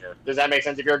an Avenger. Does that make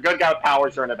sense? If you're a good guy with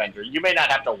powers, you're an Avenger. You may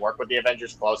not have to work with the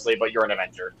Avengers closely, but you're an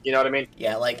Avenger. You know what I mean?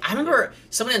 Yeah, like, I remember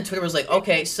someone on Twitter was like,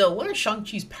 okay, so what are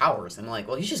Shang-Chi's powers? And I'm like,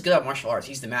 well, he's just good at martial arts.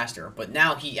 He's the master. But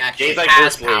now he actually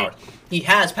has powers. He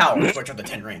has powers, which are the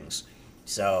 10 rings.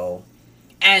 So,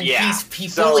 and he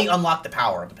fully unlocked the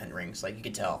power of the 10 rings. Like, you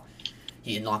could tell.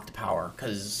 He unlocked the power,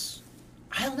 because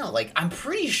I don't know, like, I'm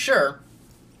pretty sure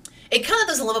it kind of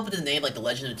doesn't live up to the name, like The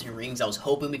Legend of the Ten Rings. I was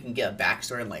hoping we can get a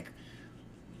backstory and, like,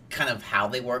 kind of how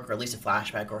they work, or at least a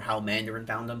flashback, or how Mandarin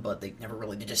found them, but they never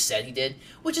really, they just said he did,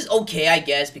 which is okay, I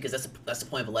guess, because that's the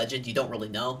point of a legend, you don't really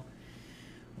know.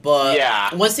 But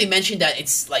Yeah. once they mentioned that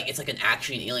it's like an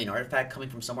actually an alien artifact coming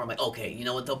from somewhere, I'm like, okay, you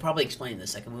know what, they'll probably explain it in the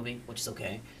second movie, which is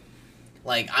okay.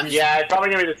 Like, I'm just... Yeah, it's probably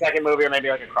going to be the second movie, or maybe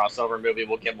like a crossover movie.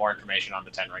 We'll get more information on the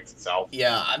Ten Rings itself.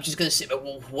 Yeah, I'm just gonna say,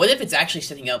 well, what if it's actually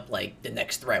setting up, like, the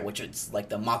next threat, which is, like,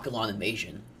 the Makulan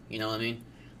invasion? You know what I mean?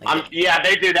 Like, yeah,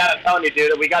 they do that. I'm telling you,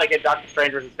 dude, we got to get Doctor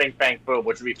Strange versus Bing Bang Boom,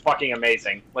 which would be fucking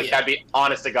amazing. Like, Yeah. that'd be,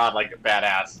 honest to God, like,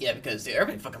 badass. yeah, because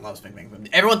everybody fucking loves Bing Bang Boom.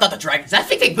 Everyone thought the dragon, is that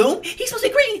Bing Bang Boom? He's supposed to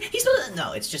be green! He's supposed to...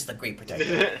 No, it's just the great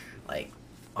protector. Like...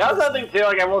 That was honestly. another thing too.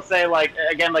 Like I will say, like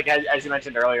again, like as you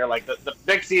mentioned earlier, like the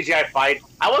big CGI fight.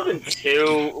 I wasn't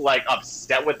too like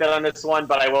upset with it on this one,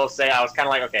 but I will say I was kind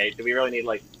of like, okay, do we really need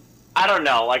like? I don't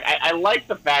know. Like I like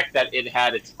the fact that it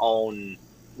had its own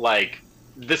like.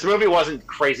 This movie wasn't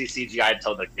crazy CGI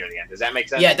until the near the end. Does that make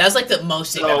sense? Yeah, that's like the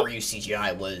most they've ever used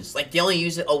CGI was like they only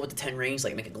use it with the Ten Rings,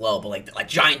 like make it glow, but like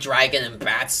giant dragon and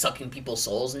bats sucking people's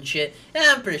souls and shit.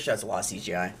 Yeah, I'm pretty sure that's a lot of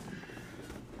CGI.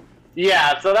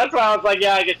 Yeah, so that's why I was like,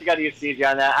 yeah, I guess you got to use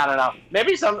CGI on that. I don't know.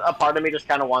 Maybe a part of me just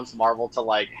kind of wants Marvel to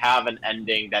like have an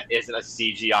ending that isn't a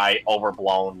CGI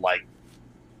overblown like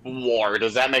war.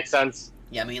 Does that make sense?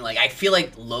 Yeah, I mean, like I feel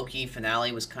like Loki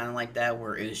finale was kind of like that,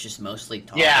 where it was just mostly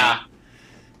talking. Yeah,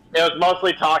 it was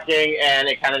mostly talking, and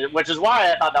it kind of, which is why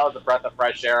I thought that was a breath of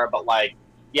fresh air. But like,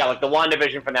 yeah, like the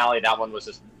WandaVision finale, that one was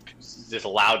just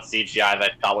loud CGI that I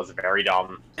thought was very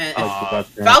dumb. And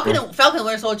Falcon Falcon and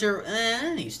Winter Soldier, I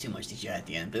didn't use too much CGI at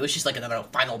the end, but it was just like another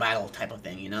final battle type of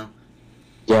thing, you know?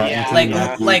 Yeah,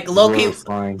 like Loki. really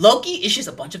flying. Loki is just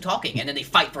a bunch of talking, and then they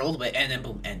fight for a little bit, and then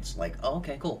boom, ends. Like, oh,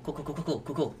 okay, cool.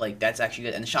 Like, that's actually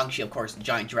good. And Shang-Chi, of course, the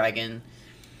giant dragon,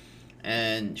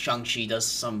 and Shang-Chi does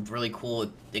some really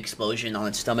cool explosion on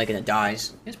its stomach, and it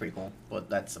dies. It's pretty cool, but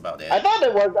that's about it. I thought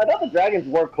the dragons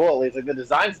were cool. At least like the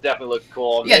designs definitely look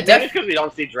cool. Yeah, maybe it's because we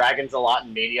don't see dragons a lot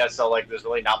in media, so like there's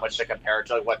really not much to compare it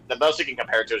to. Like, what the most you can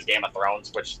compare it to is Game of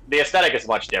Thrones, which the aesthetic is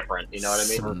much different. You know what I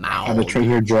mean? Have a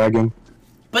trade dragon.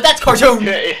 But that's cartoon!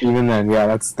 Even then, yeah,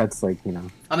 that's like, you know.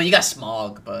 I mean, you got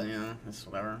Smog, but, you know, that's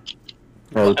whatever.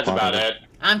 Very That's about it.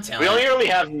 I'm telling We you. only really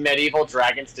have medieval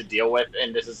dragons to deal with,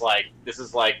 and this is like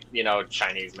you know,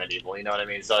 Chinese medieval. You know what I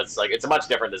mean? So it's like it's a much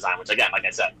different design. Which again, like I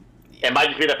said, it might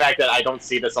just be the fact that I don't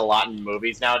see this a lot in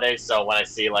movies nowadays. So when I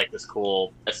see like this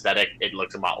cool aesthetic, it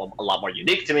looks a lot more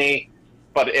unique to me.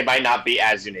 But it might not be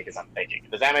as unique as I'm thinking.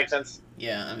 Does that make sense?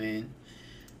 Yeah, I mean...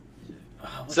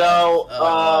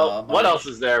 What else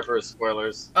is there for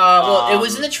spoilers? Well, it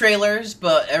was in the trailers,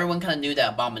 but everyone kind of knew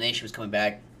that Abomination was coming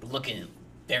back, looking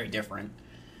very different.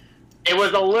 It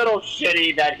was a little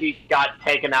shitty that he got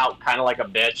taken out kind of like a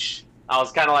bitch. I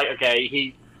was kind of like,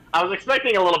 okay, I was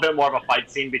expecting a little bit more of a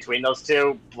fight scene between those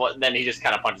two, but then he just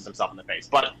kind of punches himself in the face.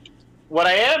 But what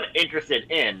I am interested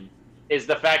in is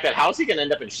the fact that how's he going to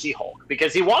end up in She-Hulk?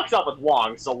 Because he walks out with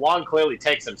Wong, so Wong clearly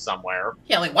takes him somewhere.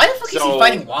 Yeah, like, why the fuck is he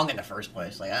fighting Wong in the first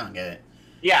place? Like, I don't get it.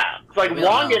 Yeah, it's like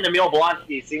Wong and Emil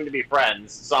Blonsky seem to be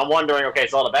friends, so I'm wondering, okay,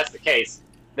 so if that's the case,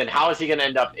 then how is he going to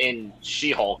end up in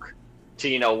She-Hulk to,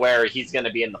 you know, where he's going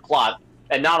to be in the plot?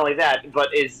 And not only that,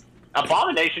 but is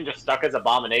Abomination just stuck as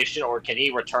Abomination, or can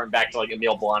he return back to, like,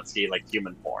 Emil Blonsky, like,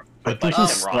 human form? I With, think like,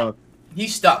 he's Tim Roth? stuck.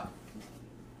 He's stuck.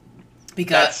 That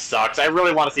Because, sucks. I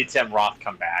really want to see Tim Roth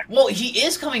come back. well, he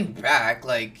is coming back,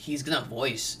 like, he's gonna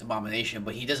voice Abomination,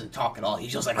 but he doesn't talk at all.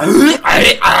 He's just like,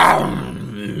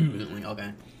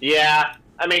 okay. Yeah,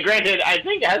 I mean, granted, I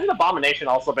think hasn't Abomination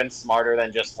also been smarter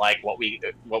than just like what we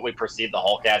perceive the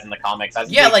Hulk as in the comics?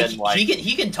 Hasn't Yeah, he like, been,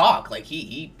 he can talk. Like,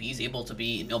 he's able to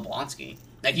be Emil Blonsky.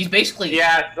 Like, he's basically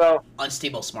yeah. So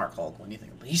unstable smart Hulk when you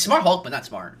think about it. He's smart Hulk, but not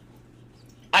smart.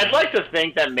 I'd like to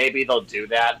think that maybe they'll do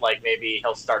that. Like maybe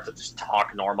he'll start to just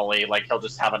talk normally. Like he'll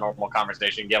just have a normal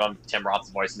conversation, give him Tim Roth's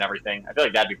voice and everything. I feel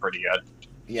like that'd be pretty good.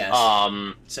 Yes.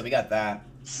 So we got that.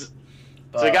 So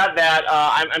we got that.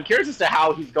 I'm curious as to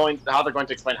how they're going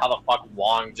to explain how the fuck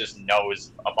Wong just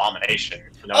knows Abomination.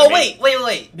 You know what I mean?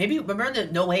 Wait. Maybe remember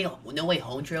the No Way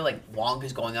Home trail? Like Wong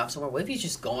is going off somewhere. What if he's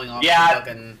just going off? Yeah.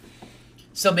 Fucking...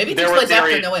 So maybe There this were plays after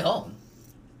theories- No Way Home.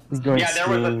 He's going Yeah, there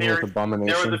was a skiing theory. with Abomination.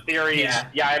 There was a theory. Yeah.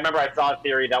 Yeah, I remember I saw a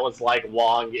theory that was like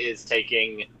Wong is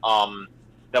taking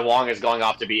that Wong is going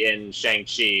off to be in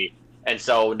Shang-Chi, and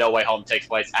so No Way Home takes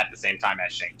place at the same time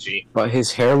as Shang-Chi. But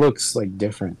his hair looks like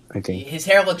different, I think. His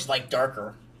hair looks like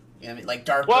darker. You know what I mean? Like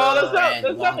darker Well, there's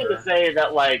and nothing longer. to say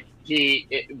that like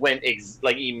it went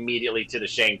like immediately to the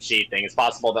Shang-Chi thing. It's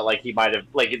possible that like he might have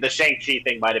like the Shang-Chi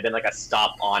thing might have been like a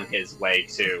stop on his way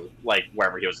to like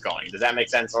wherever he was going. Does that make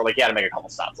sense? Or like he had to make a couple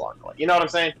stops along the way. You know what I'm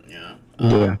saying? Yeah.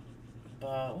 Yeah.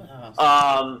 But what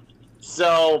else?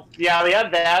 So yeah, we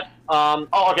had that.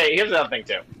 Oh, okay. Here's another thing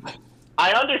too.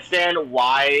 I understand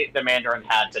why the Mandarin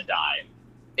had to die.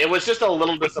 It was just a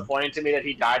little disappointing to me that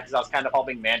he died because I was kind of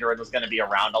hoping Mandarin was going to be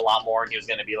around a lot more and he was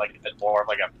going to be like a bit more of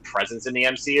like a presence in the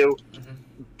MCU. Mm-hmm.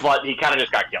 But he kind of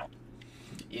just got killed.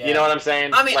 Yeah. You know what I'm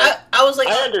saying? I mean, like, I was like,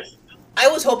 I understand. I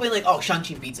was hoping like, oh,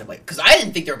 Shang-Chi beats him, like, because I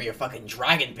didn't think there would be a fucking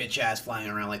dragon bitch ass flying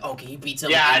around. Like, okay, he beats him.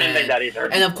 Yeah, I and didn't think that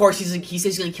either. And of course, he says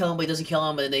he's gonna kill him, but he doesn't kill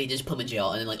him, and then they just put him in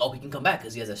jail, and then like, oh, he can come back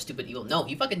because he has a stupid evil. No,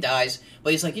 he fucking dies.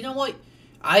 But he's like, you know what?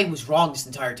 I was wrong this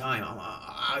entire time.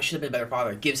 I should have been a better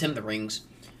father. Gives him the rings.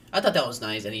 I thought that was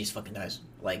nice, and he just fucking dies.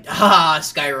 Like,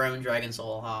 Skyrim, Dragon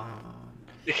Soul,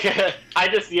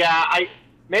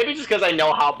 Maybe just because I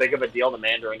know how big of a deal the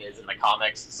Mandarin is in the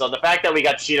comics. So the fact that we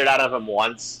got cheated out of him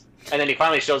once, and then he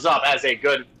finally shows up as a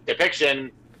good depiction,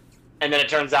 and then it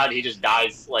turns out he just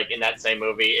dies, like, in that same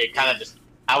movie, it kind of just...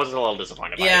 I was a little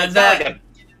disappointed by it. It's not like a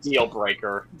deal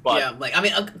breaker, but... Yeah, like, I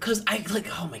mean, because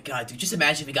oh my god, dude, just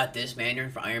imagine if we got this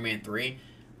Mandarin for Iron Man 3.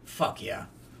 Fuck yeah.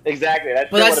 Exactly,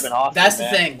 that would have been awesome. That's the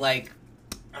thing, like,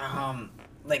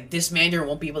 this Mandarin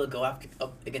won't be able to go up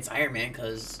against Iron Man,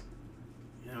 because,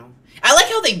 you know... I like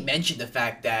how they mentioned the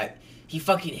fact that he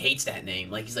fucking hates that name.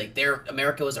 Like, he's like,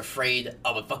 America was afraid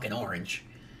of a fucking orange.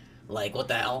 Like, what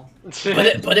the hell?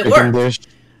 But it worked.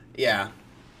 Yeah.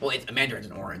 Well, Mandarin's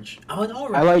an orange. I'm an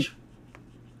orange. I like...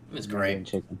 It's great.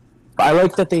 Chicken. I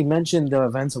like that they mentioned the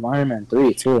events of Iron Man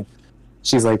 3, too.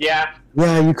 She's like, yeah,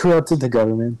 you corrupted the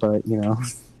government, but, you know...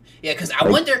 Yeah, because I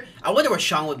wonder what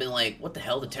Sean would have been like, what the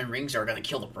hell, the 10 Rings are going to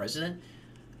kill the president?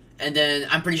 And then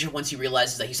I'm pretty sure once he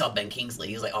realizes that he saw Ben Kingsley,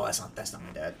 he's like, oh, that's not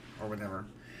my dad, or whatever.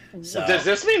 So, does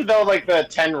this mean, though, like, the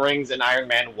 10 Rings in Iron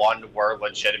Man 1 were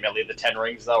legitimately the 10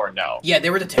 Rings, though, or no? Yeah,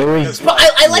 they were the 10 Rings. But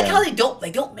I like how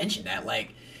they don't mention that.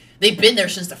 Like, they've been there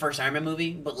since the first Iron Man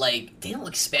movie, but, like, they don't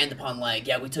expand upon, like,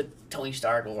 yeah, we took Tony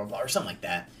Stark or something like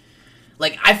that.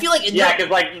 Like, I feel like... because,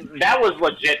 like, that was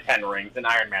legit 10 Rings in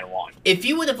Iron Man 1. If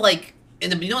you would have, like...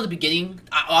 in the beginning...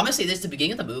 I'm going to say this. The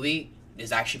beginning of the movie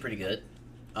is actually pretty good.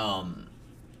 I'm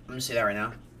going to say that right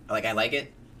now. Like, I like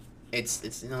it. It's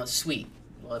it's sweet.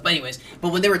 But anyways... But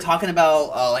when they were talking about,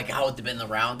 like, how it's been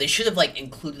around, they should have, like,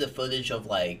 included the footage of,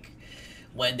 like...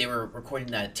 when they were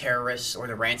recording that terrorist or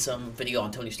the ransom video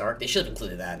on Tony Stark. They should have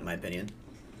included that, in my opinion.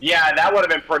 Yeah, that would have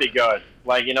been pretty good.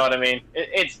 Like, you know what I mean?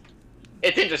 It's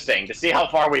interesting to see how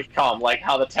far we've come, like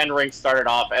how the 10 Rings started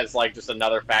off as like just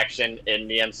another faction in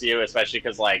the MCU, especially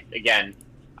because like again,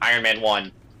 Iron Man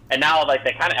 1, and now like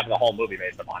they kind of have the whole movie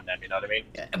based upon them. You know what I mean?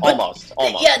 Yeah, almost.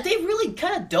 Yeah, they really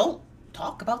kind of don't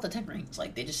talk about the 10 Rings.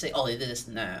 Like they just say, oh, they did this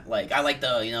and that. Like I like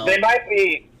the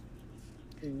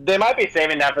They might be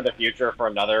saving that for the future for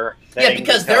another thing. Yeah,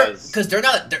 because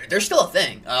they're still a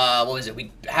thing. What was it?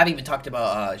 We haven't even talked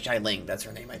about Xia Ling. That's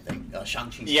her name, I think.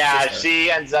 Shang-Chi's sister.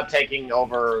 She ends up taking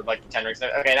over like the 10 Rings.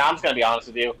 Okay, now I'm just gonna be honest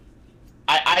with you.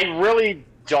 I really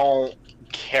don't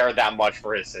care that much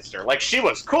for his sister. Like she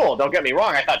was cool. Don't get me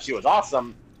wrong. I thought she was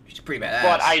awesome. She's pretty badass.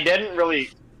 But I didn't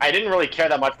really care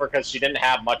that much for her because she didn't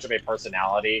have much of a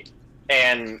personality.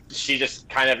 And she was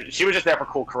just there for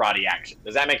cool karate action.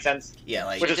 Does that make sense? Yeah,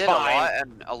 like which is fine. A lot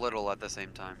and a little at the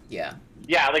same time. Yeah.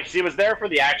 Yeah, like she was there for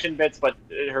the action bits, but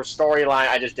her storyline,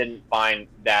 I just didn't find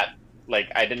that. Like,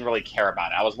 I didn't really care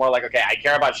about it. I was more like, okay, I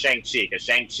care about Shang-Chi because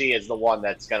Shang-Chi is the one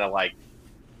that's gonna like,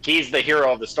 he's the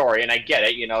hero of the story, and I get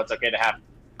it. You know, it's okay to have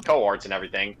cohorts and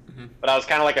everything, but I was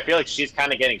kind of like, I feel like she's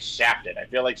kind of getting shafted. I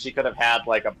feel like she could have had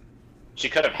like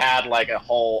a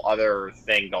whole other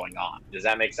thing going on. Does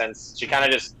that make sense? They kind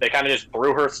of just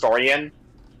threw her story in,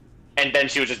 and then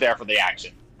she was just there for the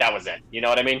action. That was it. You know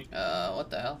what I mean? What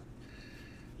the hell?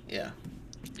 Yeah.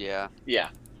 Yeah. Yeah.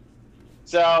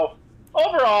 So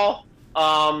overall,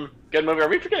 good movie. Are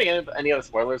we forgetting any other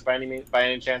spoilers by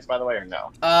any chance, by the way, or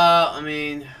no? I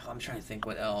mean, I'm trying to think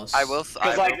what else. I will.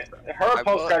 Because like her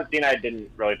post-credit scene, I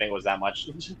didn't really think was that much.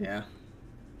 Yeah.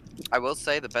 I will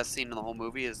say the best scene in the whole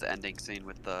movie is the ending scene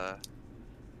with the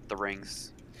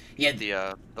rings. Yeah.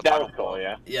 The that was cool.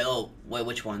 Yeah. Yeah. Oh, wait,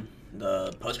 which one?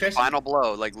 The post-credits? Final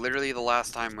blow, like literally the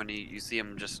last time when you see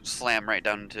him just slam right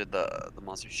down into the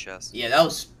monster's chest. Yeah, that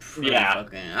was pretty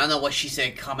fucking... I don't know what she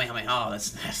said, Kamehameha.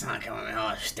 That's not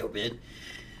Kamehameha, stupid.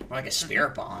 Or like a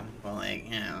spirit bomb. But like,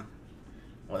 you know,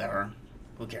 whatever.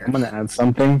 Who cares? I'm gonna add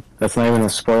something that's not even a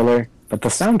spoiler. But the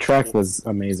soundtrack was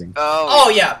amazing. Oh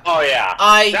yeah, Oh yeah,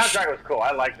 I soundtrack was cool.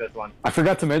 I like this one. I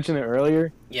forgot to mention it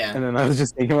earlier, yeah. and then I was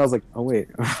just thinking, I was like, oh wait,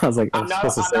 I was like, I'm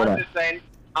supposed to say that.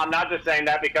 I'm not just saying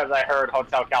that because I heard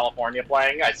Hotel California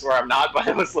playing. I swear I'm not, but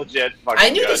it was legit fucking I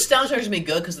knew good. the soundtrack was gonna be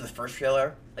good because of the first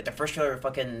trailer. Like the first trailer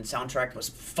fucking soundtrack was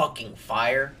fucking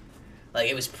fire. Like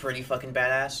it was pretty fucking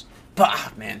badass.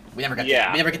 But man, we never got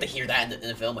to hear that in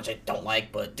the film, which I don't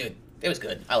like. But dude, it was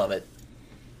good. I love it.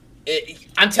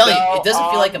 I'm telling you, it doesn't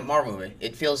feel like a Marvel movie.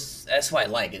 It feels that's why I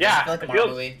like it. It doesn't feel like a Marvel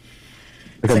movie.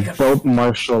 It's like a dope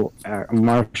martial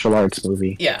arts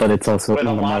movie. Yeah. But it's also with in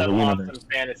a the lot of Marvel awesome universe.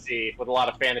 fantasy, with a lot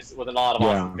of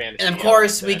awesome fantasy. And of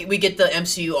course, we get the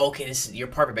MCU. Okay, you're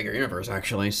part of a bigger universe,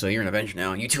 actually. So you're an Avenger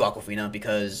now. You too, Aquafina,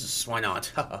 because why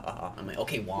not? I'm like,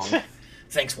 okay, Wong.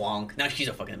 Thanks, Wong. Now she's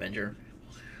a fucking Avenger.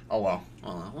 Oh well.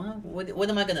 What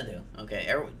am I gonna do? Okay,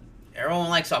 everyone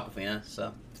likes Aquafina,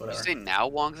 so whatever. You say now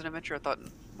Wong's an Avenger? I thought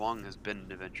Wong has been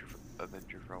an Avenger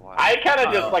for a while. I kind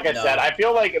of just, like I no. said, I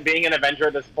feel like being an Avenger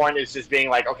at this point is just being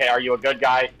like, okay, are you a good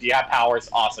guy? Do you have powers?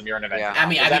 Awesome, you're an Avenger. Yeah. I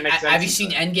mean, Does that make sense? have you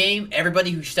seen Endgame?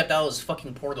 Everybody who stepped out of those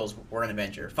fucking portals were an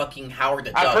Avenger. Fucking Howard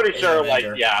the Duck. I'm pretty is sure, an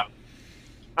Avenger.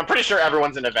 I'm pretty sure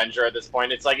everyone's an Avenger at this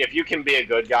point. It's like, if you can be a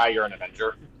good guy, you're an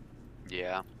Avenger.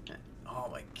 Yeah. Oh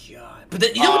my god! But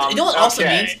then, you know what also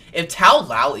okay. means? If Tao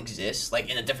Lao exists, like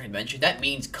in a different dimension, that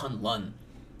means Kun Lun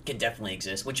can definitely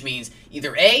exist. Which means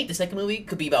either A, the second movie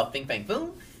could be about Fing Fang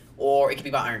Foom, or it could be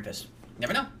about Iron Fist.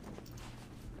 Never know.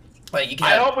 But you can.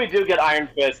 I hope we do get Iron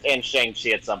Fist and Shang-Chi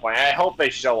at some point. I hope they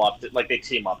show up, like they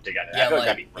team up together. Yeah, I feel like,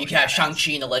 that'd be really you can have badass.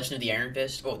 Shang-Chi and the Legend of the Iron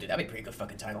Fist. Oh, dude, that'd be a pretty good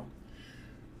fucking title.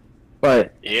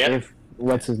 But Yeah. if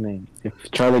what's his name? If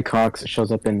Charlie Cox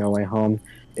shows up in No Way Home,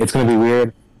 it's gonna be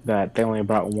weird that they only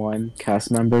brought one cast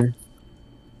member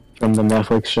from the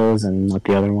Netflix shows and not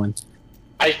the other one.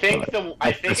 I think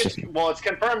that's it's just- well, it's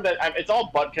confirmed that it's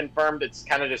all but confirmed. It's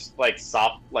kind of just like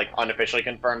soft, like unofficially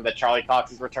confirmed that Charlie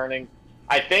Cox is returning.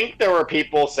 I think there were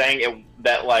people saying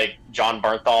that like John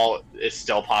Bernthal is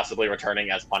still possibly returning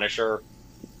as Punisher,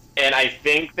 and I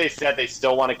think they said they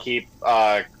still want to keep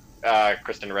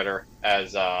Kristen Ritter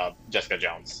as Jessica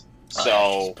Jones. Oh, So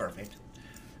yeah, she's perfect.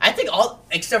 I think all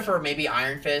except for maybe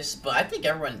Iron Fist, but I think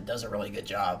everyone does a really good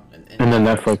job. In the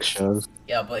Netflix shows.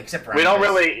 Yeah, but except for we Iron don't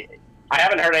Fist. really. I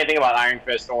haven't heard anything about Iron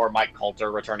Fist or Mike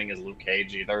Coulter returning as Luke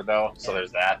Cage either, though. So Yeah.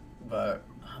 there's that. But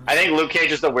I think Luke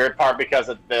Cage is the weird part because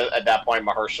at that point,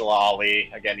 Mahershala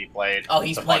Ali again he played.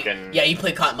 he's the playing. fucking- Yeah, he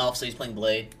played Cottonmouth, so he's playing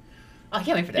Blade. Oh, I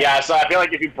can't wait for that. Yeah, so I feel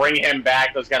like if you bring him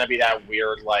back, there's gonna be that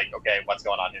weird like, okay, what's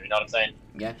going on here? You know what I'm saying?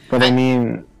 Yeah. But I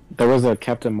mean, there was a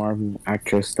Captain Marvel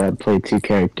actress that played two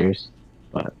characters,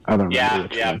 but I don't Yeah, remember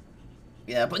which yeah. one.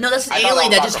 Yeah, but no, that's an I thought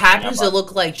alien that that was just Aquafina, happens to but-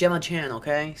 look like Gemma Chan.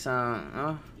 Okay,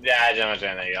 so. Yeah, Gemma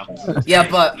Chan, there you go. Yeah,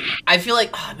 but I feel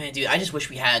like, oh man, dude, I just wish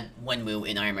we had Wenwu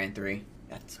in Iron Man 3.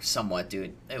 That's somewhat,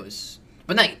 dude. It was,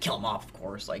 but not kill him off, of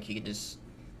course. Like he could just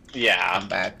Yeah. come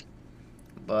back.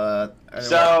 But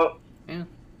So, Yeah.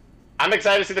 I'm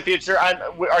excited to see the future.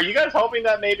 Are you guys hoping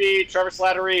that maybe Trevor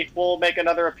Slattery will make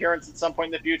another appearance at some point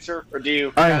in the future, or do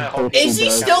you I kind of hope? hope is he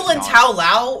does. still in Tao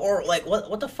Lao or like what?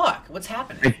 What the fuck? What's I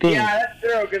happening? think Yeah, that's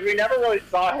true. Because we never really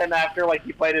saw him after like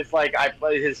he played his I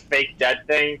played his fake dead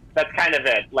thing. That's kind of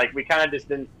it. Like we kind of just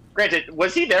didn't. Granted,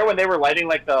 was he there when they were lighting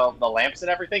like the lamps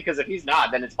and everything? Because if he's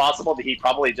not, then it's possible that he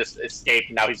probably just escaped.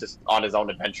 And now he's just on his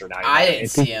own adventure now. you know I what didn't mean?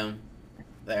 see him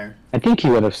there. I think he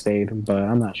would have stayed, but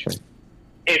I'm not sure.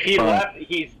 If he left,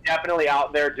 he's definitely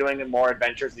out there doing more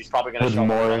adventures. He's probably going to With show up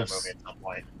in another Morris. movie at some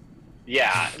point.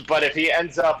 Yeah, but if he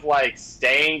ends up like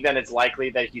staying, then it's likely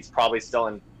that he's probably still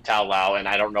in Tao Lao, and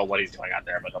I don't know what he's doing out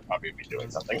there, but he'll probably be doing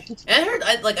something. And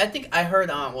I think I heard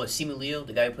Simu Liu,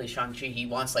 the guy who plays Shang-Chi, he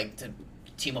wants like to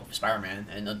team up with Spider-Man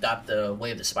and adopt the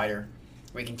way of the spider,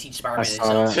 where he can teach Spider-Man I his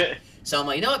saw own. that. So I'm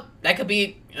like, you know what? That could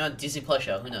be a Disney Plus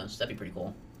show. Who knows? That'd be pretty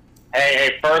cool.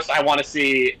 Hey, first I want to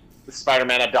see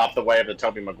Spider-Man adopt the way of the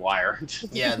Tobey Maguire.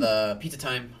 Yeah, the pizza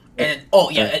time. And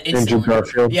it's Andrew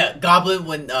Garfield. yeah, Goblin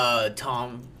when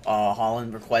Tom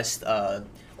Holland requests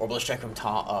orbital strike from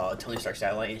Tony Stark's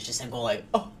satellite, and it's just him going like,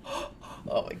 oh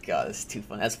my god, that's too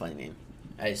fun. That's a funny name.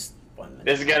 I just wanted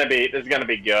This is gonna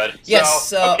be good. Yes,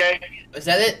 So, okay. Is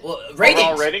that it? Well,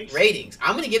 Overall ratings. ratings?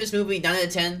 I'm gonna give this movie 9 out of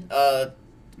 10.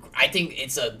 I think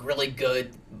it's a really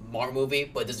good Marvel movie,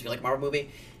 but it doesn't feel like a Marvel movie.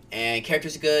 And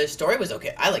characters are good. Story was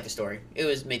okay. I like the story.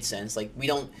 It made sense. Like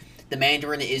the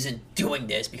Mandarin isn't doing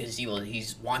this because he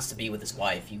wants to be with his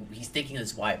wife. He's thinking of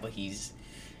his wife, but he's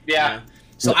Yeah. you know.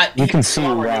 So You can see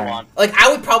Come on, where you why. want. like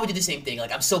I would probably do the same thing.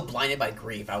 Like I'm so blinded by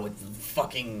grief, I would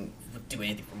fucking do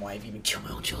anything for my wife, even kill my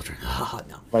own children.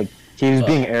 No. Like he was But-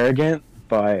 being arrogant,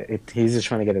 but he's just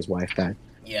trying to get his wife back.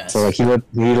 Yes. So like he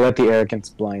let the arrogance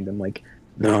blind him. Like,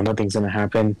 no, nothing's gonna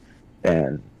happen,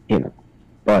 and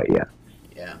but yeah,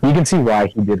 Yeah. you can see why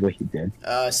he did what he did.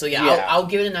 So yeah, Yeah. I'll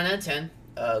give it a 9 out of 10.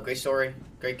 Great story,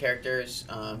 great characters,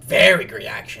 very great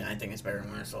action. I think it's better than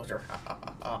Winter Soldier.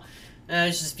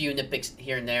 There's just a few nitpicks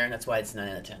here and there, and that's why it's 9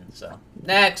 out of 10. So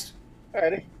next.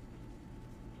 Alrighty.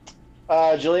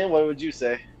 Jillian, what would you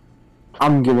say?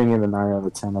 I'm giving it a 9 out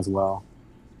of 10 as well.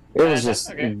 It was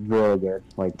just Okay. really good.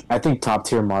 Like, I think top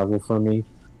tier Marvel for me.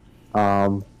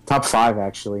 Top 5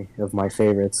 actually of my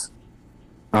favorites.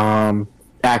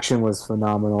 Action was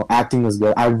phenomenal. Acting was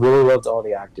good. I really loved all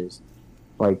the actors.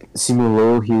 Like Simu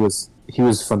Liu, he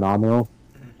was phenomenal.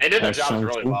 They did their As jobs Shang-Chi?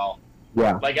 really well.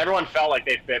 Yeah. Like everyone felt like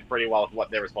they fit pretty well with what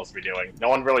they were supposed to be doing. No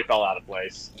one really fell out of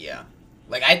place. Yeah,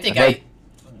 like I think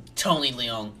Tony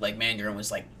Leung, like Mandarin, was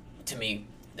like, to me,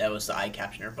 that was the eye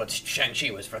captioner. But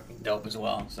Shang-Chi was fucking dope as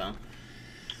well. So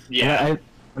Yeah.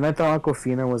 And I thought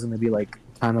Aquafina was gonna be like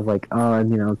kind of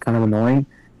annoying,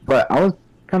 but I was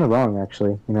kind of wrong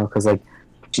actually. Because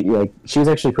she was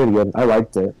actually pretty good. I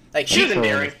liked it. like She was she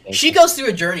endearing. she goes through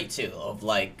a journey too of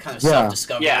like kind of Yeah.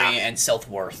 self-discovery Yeah. and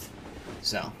self-worth.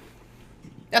 So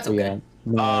that's So, okay. yeah,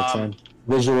 9 out of 10.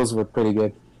 Visuals were pretty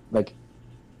good. Like,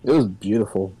 it was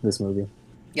beautiful. This movie.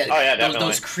 Yeah, Oh, yeah, those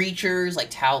definitely. creatures like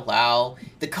Tao Lao,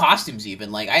 the costumes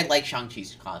even. Like I like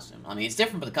Shang-Chi's costume. I mean, it's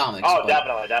different from the comics. Oh,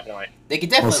 but definitely. They could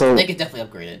definitely Also-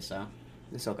 upgrade it. So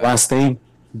it's okay. Last thing,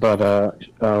 but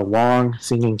Wong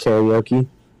singing karaoke.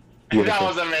 That Beautiful.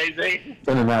 was amazing.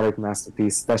 Cinematic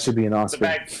masterpiece. That should be an The Oscar.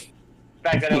 fact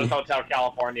that it was Hotel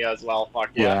California as well. Fuck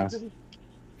yeah.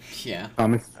 Yeah.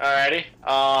 Alrighty. 9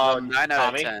 out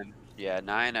Tommy? of 10. Yeah,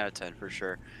 9 out of 10 for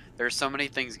sure. There's so many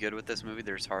things good with this movie.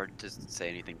 There's hard to say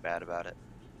anything bad about it.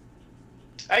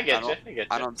 I get you.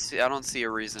 I don't see a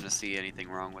reason to see anything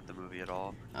wrong with the movie at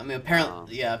all. I mean,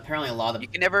 apparently a lot of You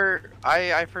can never.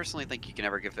 I personally think you can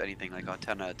never give anything like a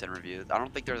 10 out of 10 review. I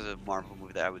don't think there's a Marvel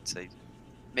movie that I would say.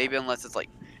 Maybe unless it's like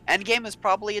Endgame is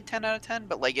probably a 10 out of 10,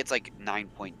 but like it's like 9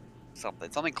 point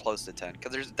something close to 10.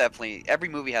 Because there's definitely every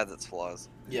movie has its flaws.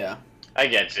 yeah. I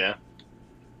get you.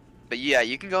 But yeah,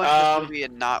 you can go into this movie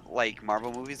and not like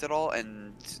Marvel movies at all,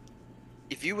 and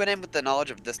if you went in with the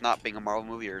knowledge of this not being a Marvel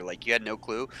movie or like you had no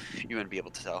clue, you wouldn't be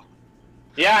able to tell.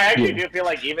 Yeah, I actually do feel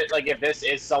like even like if this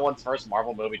is someone's first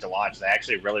Marvel movie to watch, they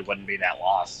actually really wouldn't be that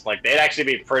lost. Like they'd actually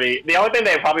be pretty. The only thing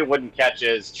they probably wouldn't catch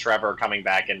is Trevor coming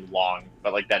back in Long,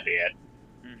 but like that'd be it.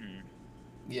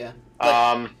 Yeah.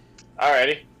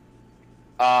 Alrighty.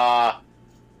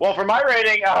 Well, for my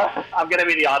rating, I'm gonna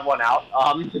be the odd one out.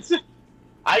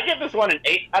 I give this one an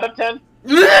 8 out of 10.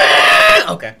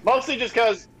 Okay. Mostly just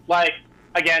because, like,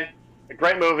 again, a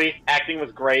great movie. Acting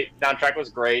was great. Soundtrack was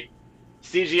great.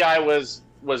 CGI was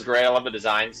great. I love the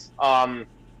designs.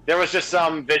 There was just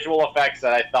some visual effects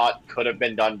that I thought could have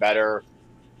been done better.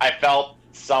 I felt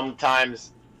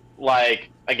sometimes, like,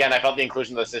 again, I felt the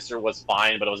inclusion of the sister was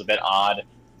fine, but it was a bit odd.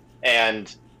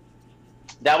 And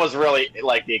that was really,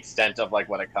 like, the extent of, like,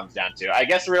 what it comes down to. I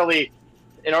guess, really,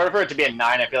 in order for it to be a 9,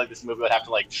 I feel like this movie would have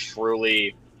to, like,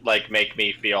 truly, like, make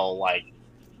me feel, like,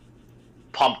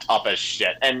 pumped up as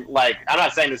shit. And, like, I'm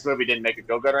not saying this movie didn't make it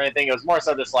feel good or anything. It was more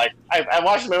so just, like, I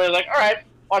watched the movie and I was like, all right,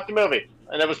 watch the movie.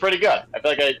 And it was pretty good. I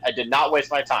feel like I did not waste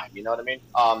my time. You know what I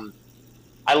mean?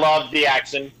 I loved the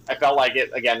action. I felt like it,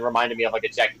 again, reminded me of, like, a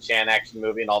Jackie Chan action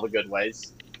movie in all the good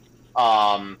ways.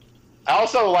 I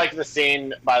also like the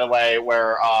scene, by the way,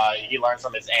 where he learns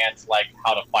from his aunt, like,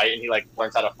 how to fight, and he, like,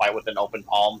 learns how to fight with an open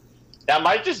palm. That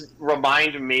might just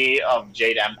remind me of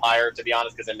Jade Empire, to be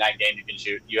honest, because in that game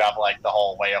you have, like, the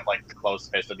whole way of, like, the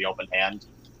closed fist or the open hand.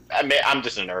 I'm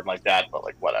just a nerd like that, but,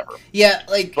 like, whatever. Yeah,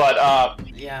 like. But,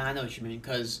 Yeah, I know what you mean,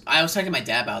 because I was talking to my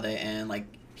dad about it, and, like,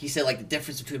 he said, like, the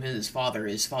difference between him and his father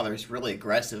is really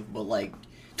aggressive, but, like,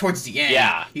 towards the end,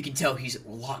 Yeah. you can tell he's a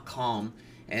lot calm.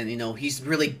 And he's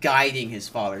really guiding his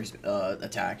father's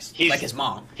attacks, like his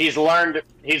mom. He's learned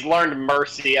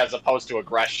mercy as opposed to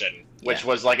aggression, which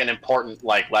was like an important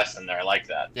like lesson there. I like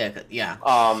that. Yeah.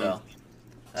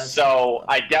 So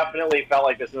I definitely felt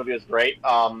like this movie was great.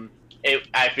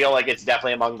 I feel like it's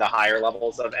definitely among the higher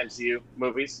levels of MCU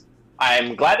movies.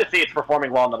 I'm glad to see it's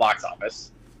performing well in the box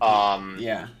office.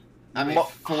 Yeah. I mean,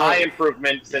 high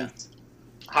improvement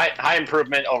high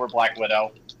improvement over Black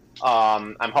Widow.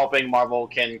 I'm hoping Marvel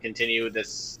can continue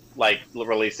this, like,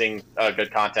 releasing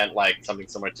good content, like something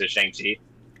similar to Shang-Chi.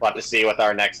 We'll have to see with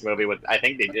our next movie. I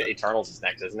think the Eternals is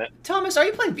next, isn't it? Thomas, are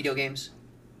you playing video games?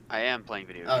 I am playing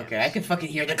video games. Okay, I can fucking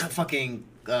hear the fucking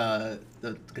the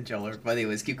controller. But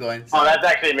anyways, keep going. Oh, that's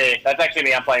actually me.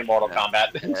 I'm playing Mortal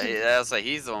Kombat. Yeah, I was like,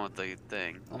 he's the one with the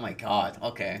thing. Oh my god.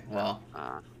 Okay. Well.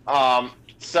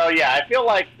 So yeah, I feel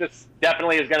like this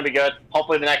definitely is going to be good.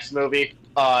 Hopefully, the next movie,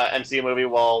 MCU movie,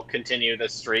 will continue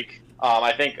this streak.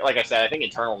 I think, like I said, I think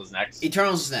Eternal is next.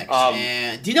 Eternals is next. Um,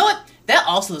 And do you know what? That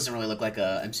also doesn't really look like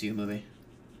a MCU movie.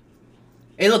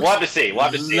 It looks. We'll have to see. We'll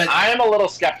have to see. I am a little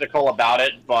skeptical about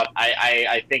it, but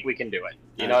I think we can do it.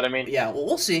 You know what I mean? Yeah, well,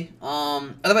 we'll see.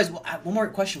 Otherwise, one more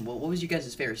question. What was you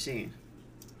guys' favorite scene?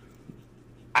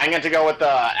 I'm going to go with the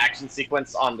action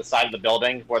sequence on the side of the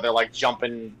building where they're like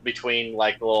jumping between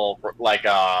like little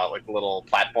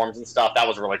platforms and stuff. That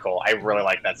was really cool. I really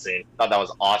liked that scene. Thought that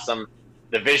was awesome.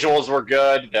 The visuals were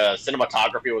good. The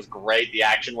cinematography was great. The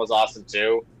action was awesome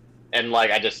too. And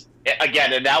like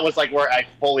and that was like where I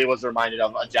fully was reminded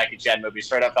of a Jackie Chan movie.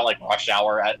 Straight up felt like Rush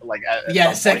Hour at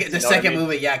Yeah, some the points, second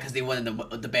movie, yeah, because they went in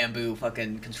the bamboo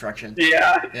fucking construction.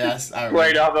 Yeah. Yes, I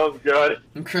Straight remember. up, that was good.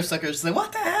 And Chris Tucker's like,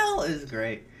 what the hell? It was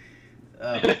great.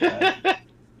 Oh my god.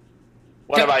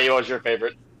 What about you? What was your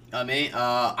favorite? I'm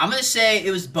gonna say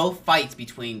it was both fights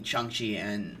between Shang-Chi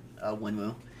and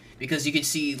Wenwu. Because you could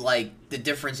see, like, the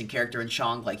difference in character in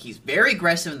Shang. Like, he's very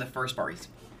aggressive in the first part. He's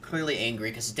clearly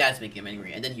angry because his dad's making him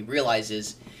angry. And then he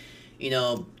realizes,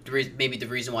 maybe the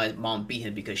reason why mom beat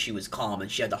him because she was calm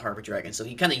and she had the heart of a dragon. So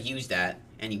he kind of used that,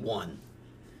 and he won.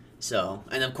 So,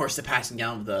 and of course the passing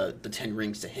down of the 10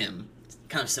 rings to him,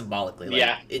 kind of symbolically. Like,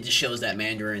 Yeah. It just shows that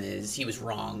Mandarin he was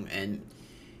wrong, and,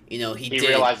 he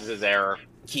realizes his error.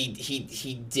 He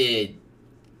did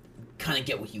kind of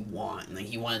get what he wanted. Like,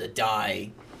 he wanted to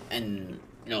die and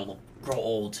grow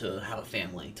old to have a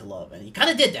family to love, and he kind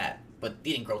of did that, but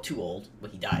he didn't grow too old,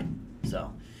 but he died.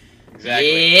 So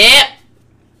Exactly. yeah,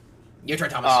 your turn,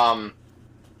 Thomas.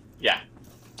 Yeah.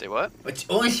 Say what? What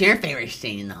was your favorite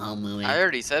scene in the whole movie? I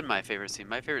already said my favorite scene.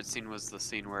 My favorite scene was the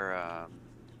scene where,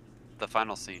 the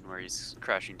final scene where he's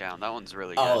crashing down. That one's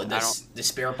really good. Oh, the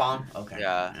spirit bomb. Okay.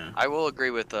 Yeah, I will agree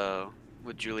with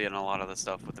Julia on a lot of the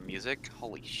stuff with the music.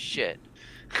 Holy shit.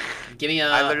 Give me a.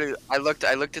 I looked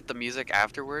at the music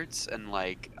afterwards, and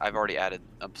like I've already added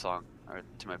a song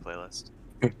to my playlist.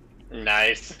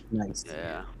 Nice.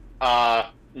 Yeah.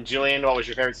 Julian, what was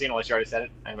your favorite scene? Unless you already said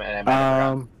it.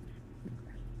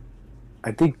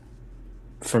 I think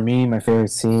for me, my favorite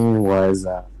scene was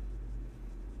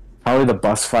probably the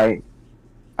bus fight.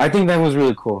 I think that was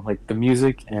really cool. Like the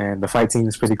music and the fight scene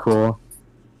is pretty cool.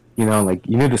 Like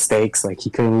you knew the stakes. Like he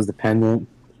couldn't lose the pendant,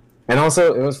 and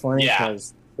also it was funny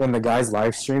because when the guy's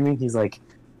live streaming, he's like,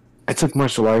 "I took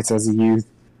martial arts as a youth."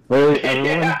 Literally,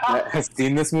 everyone that has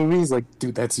seen this movie is like,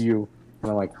 "Dude, that's you." And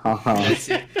I'm like, haha.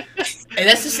 And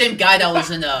that's the same guy that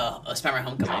was in Spider-Man: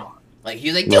 Homecoming. Like he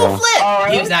was like, "Do a flip." Oh,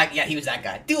 really? He was that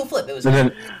guy. Do a flip. It was. And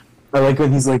then I like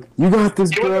when he's like, "You got this,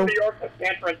 He was bro." in New York and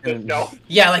San Francisco.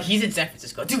 Yeah, like he's in San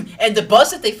Francisco, dude. And the bus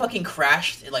that they fucking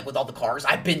crashed, like with all the cars,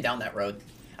 I've been down that road.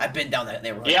 I've been down that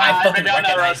neighborhood. Yeah, I I've been down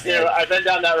that road recognized too. it. I've been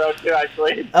down that road too,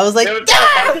 actually. I was like, It was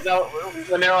 "Ah!" so funny,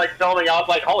 when they were like filming, I was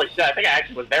like, "Holy shit! I think I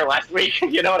actually was there last week."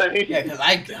 You know what I mean? Yeah, because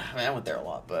I went there a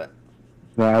lot, but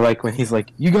No, I like when he's like,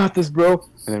 "You got this, bro,"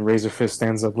 and then Razor Fist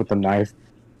stands up with the knife.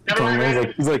 Never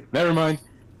mind. He's like, "Never mind."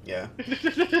 yeah.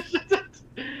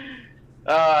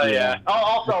 Yeah. Oh,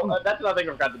 also, that's another thing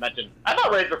I forgot to mention. I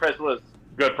thought Razor Fist was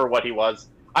good for what he was.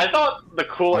 I thought the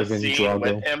coolest Ivan scene Drago.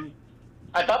 with him.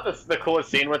 I thought the coolest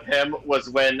scene with him was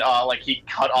when like he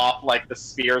cut off like the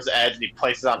spear's edge and he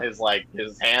placed it on his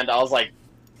hand. I was like,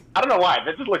 I don't know why.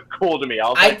 That just looked cool to me. I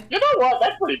was like, you know what?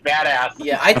 That's pretty badass.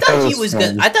 Yeah, I thought he was fun.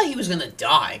 gonna. I thought he was gonna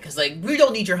die because like we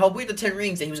don't need your help. We're the 10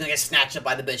 rings, and he was gonna get snatched up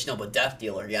by the bitch. No, but Death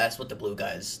Dealer. Yeah, that's what the blue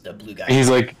guy. And he's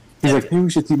like, "Hey, we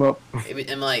should team up."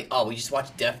 I'm like, oh, we just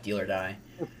watched Death Dealer die.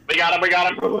 We got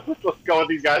him. Let's go with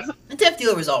these guys. And Death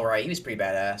Dealer was all right. He was pretty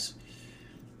badass.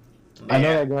 I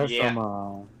know that guy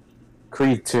from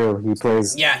Creed 2. He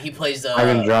plays Yeah, he plays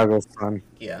Ivan Drago's son,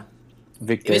 Yeah,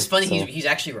 Victor. it was funny. so- He's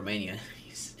actually Romanian.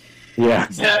 Yeah.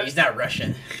 He's not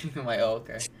Russian. I'm like, oh,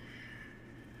 okay.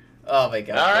 Oh my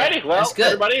god. Alrighty, well, That's good.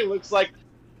 everybody, looks like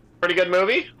pretty good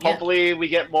movie. Yeah. Hopefully, we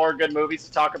get more good movies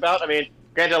to talk about. I mean,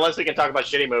 granted, unless we can talk about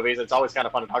shitty movies, it's always kind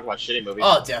of fun to talk about shitty movies.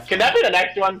 Oh, definitely. Can that be the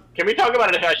next one? Can we talk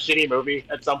about a shitty movie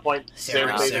at some point?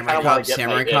 Seriously, I kinda wanna get my itch.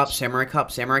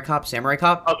 Samurai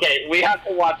Cop. Okay, we have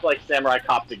to watch like Samurai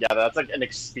Cop together. That's like an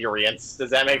experience. Does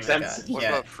that make Oh my sense? God. What Yeah.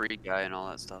 about Free Guy and all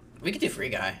that stuff? We could do Free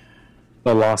Guy.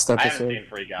 The Lost I haven't episode. seen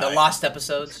Free Guy. The lost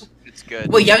episodes. It's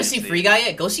good. Wait, you haven't seen Free Guy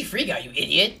yet? Go see Free Guy, you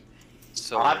idiot.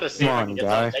 So I'll have to see if Come I on, can get guy.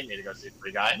 someone to take me to go see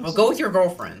Free Guy. Well, go with your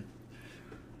girlfriend.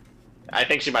 I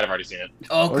think she might have already seen it.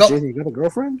 Oh, Oh, go. shit, you got a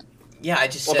girlfriend? Yeah, I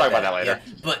just We'll said talk about that later.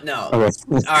 Yeah, but no.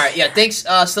 Okay. All right, yeah, thanks.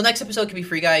 So next episode could be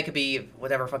Free Guy. It could be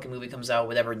whatever fucking movie comes out,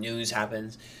 whatever news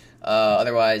happens.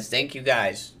 Otherwise, thank you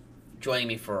guys joining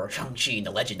me for Shang-Chi and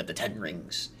the Legend of the Ten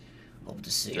Rings. Hope to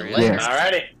see you Yeah. later.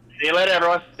 Alrighty. See you later,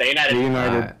 everyone. Stay united.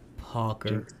 Reunited. Alright,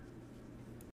 Parker.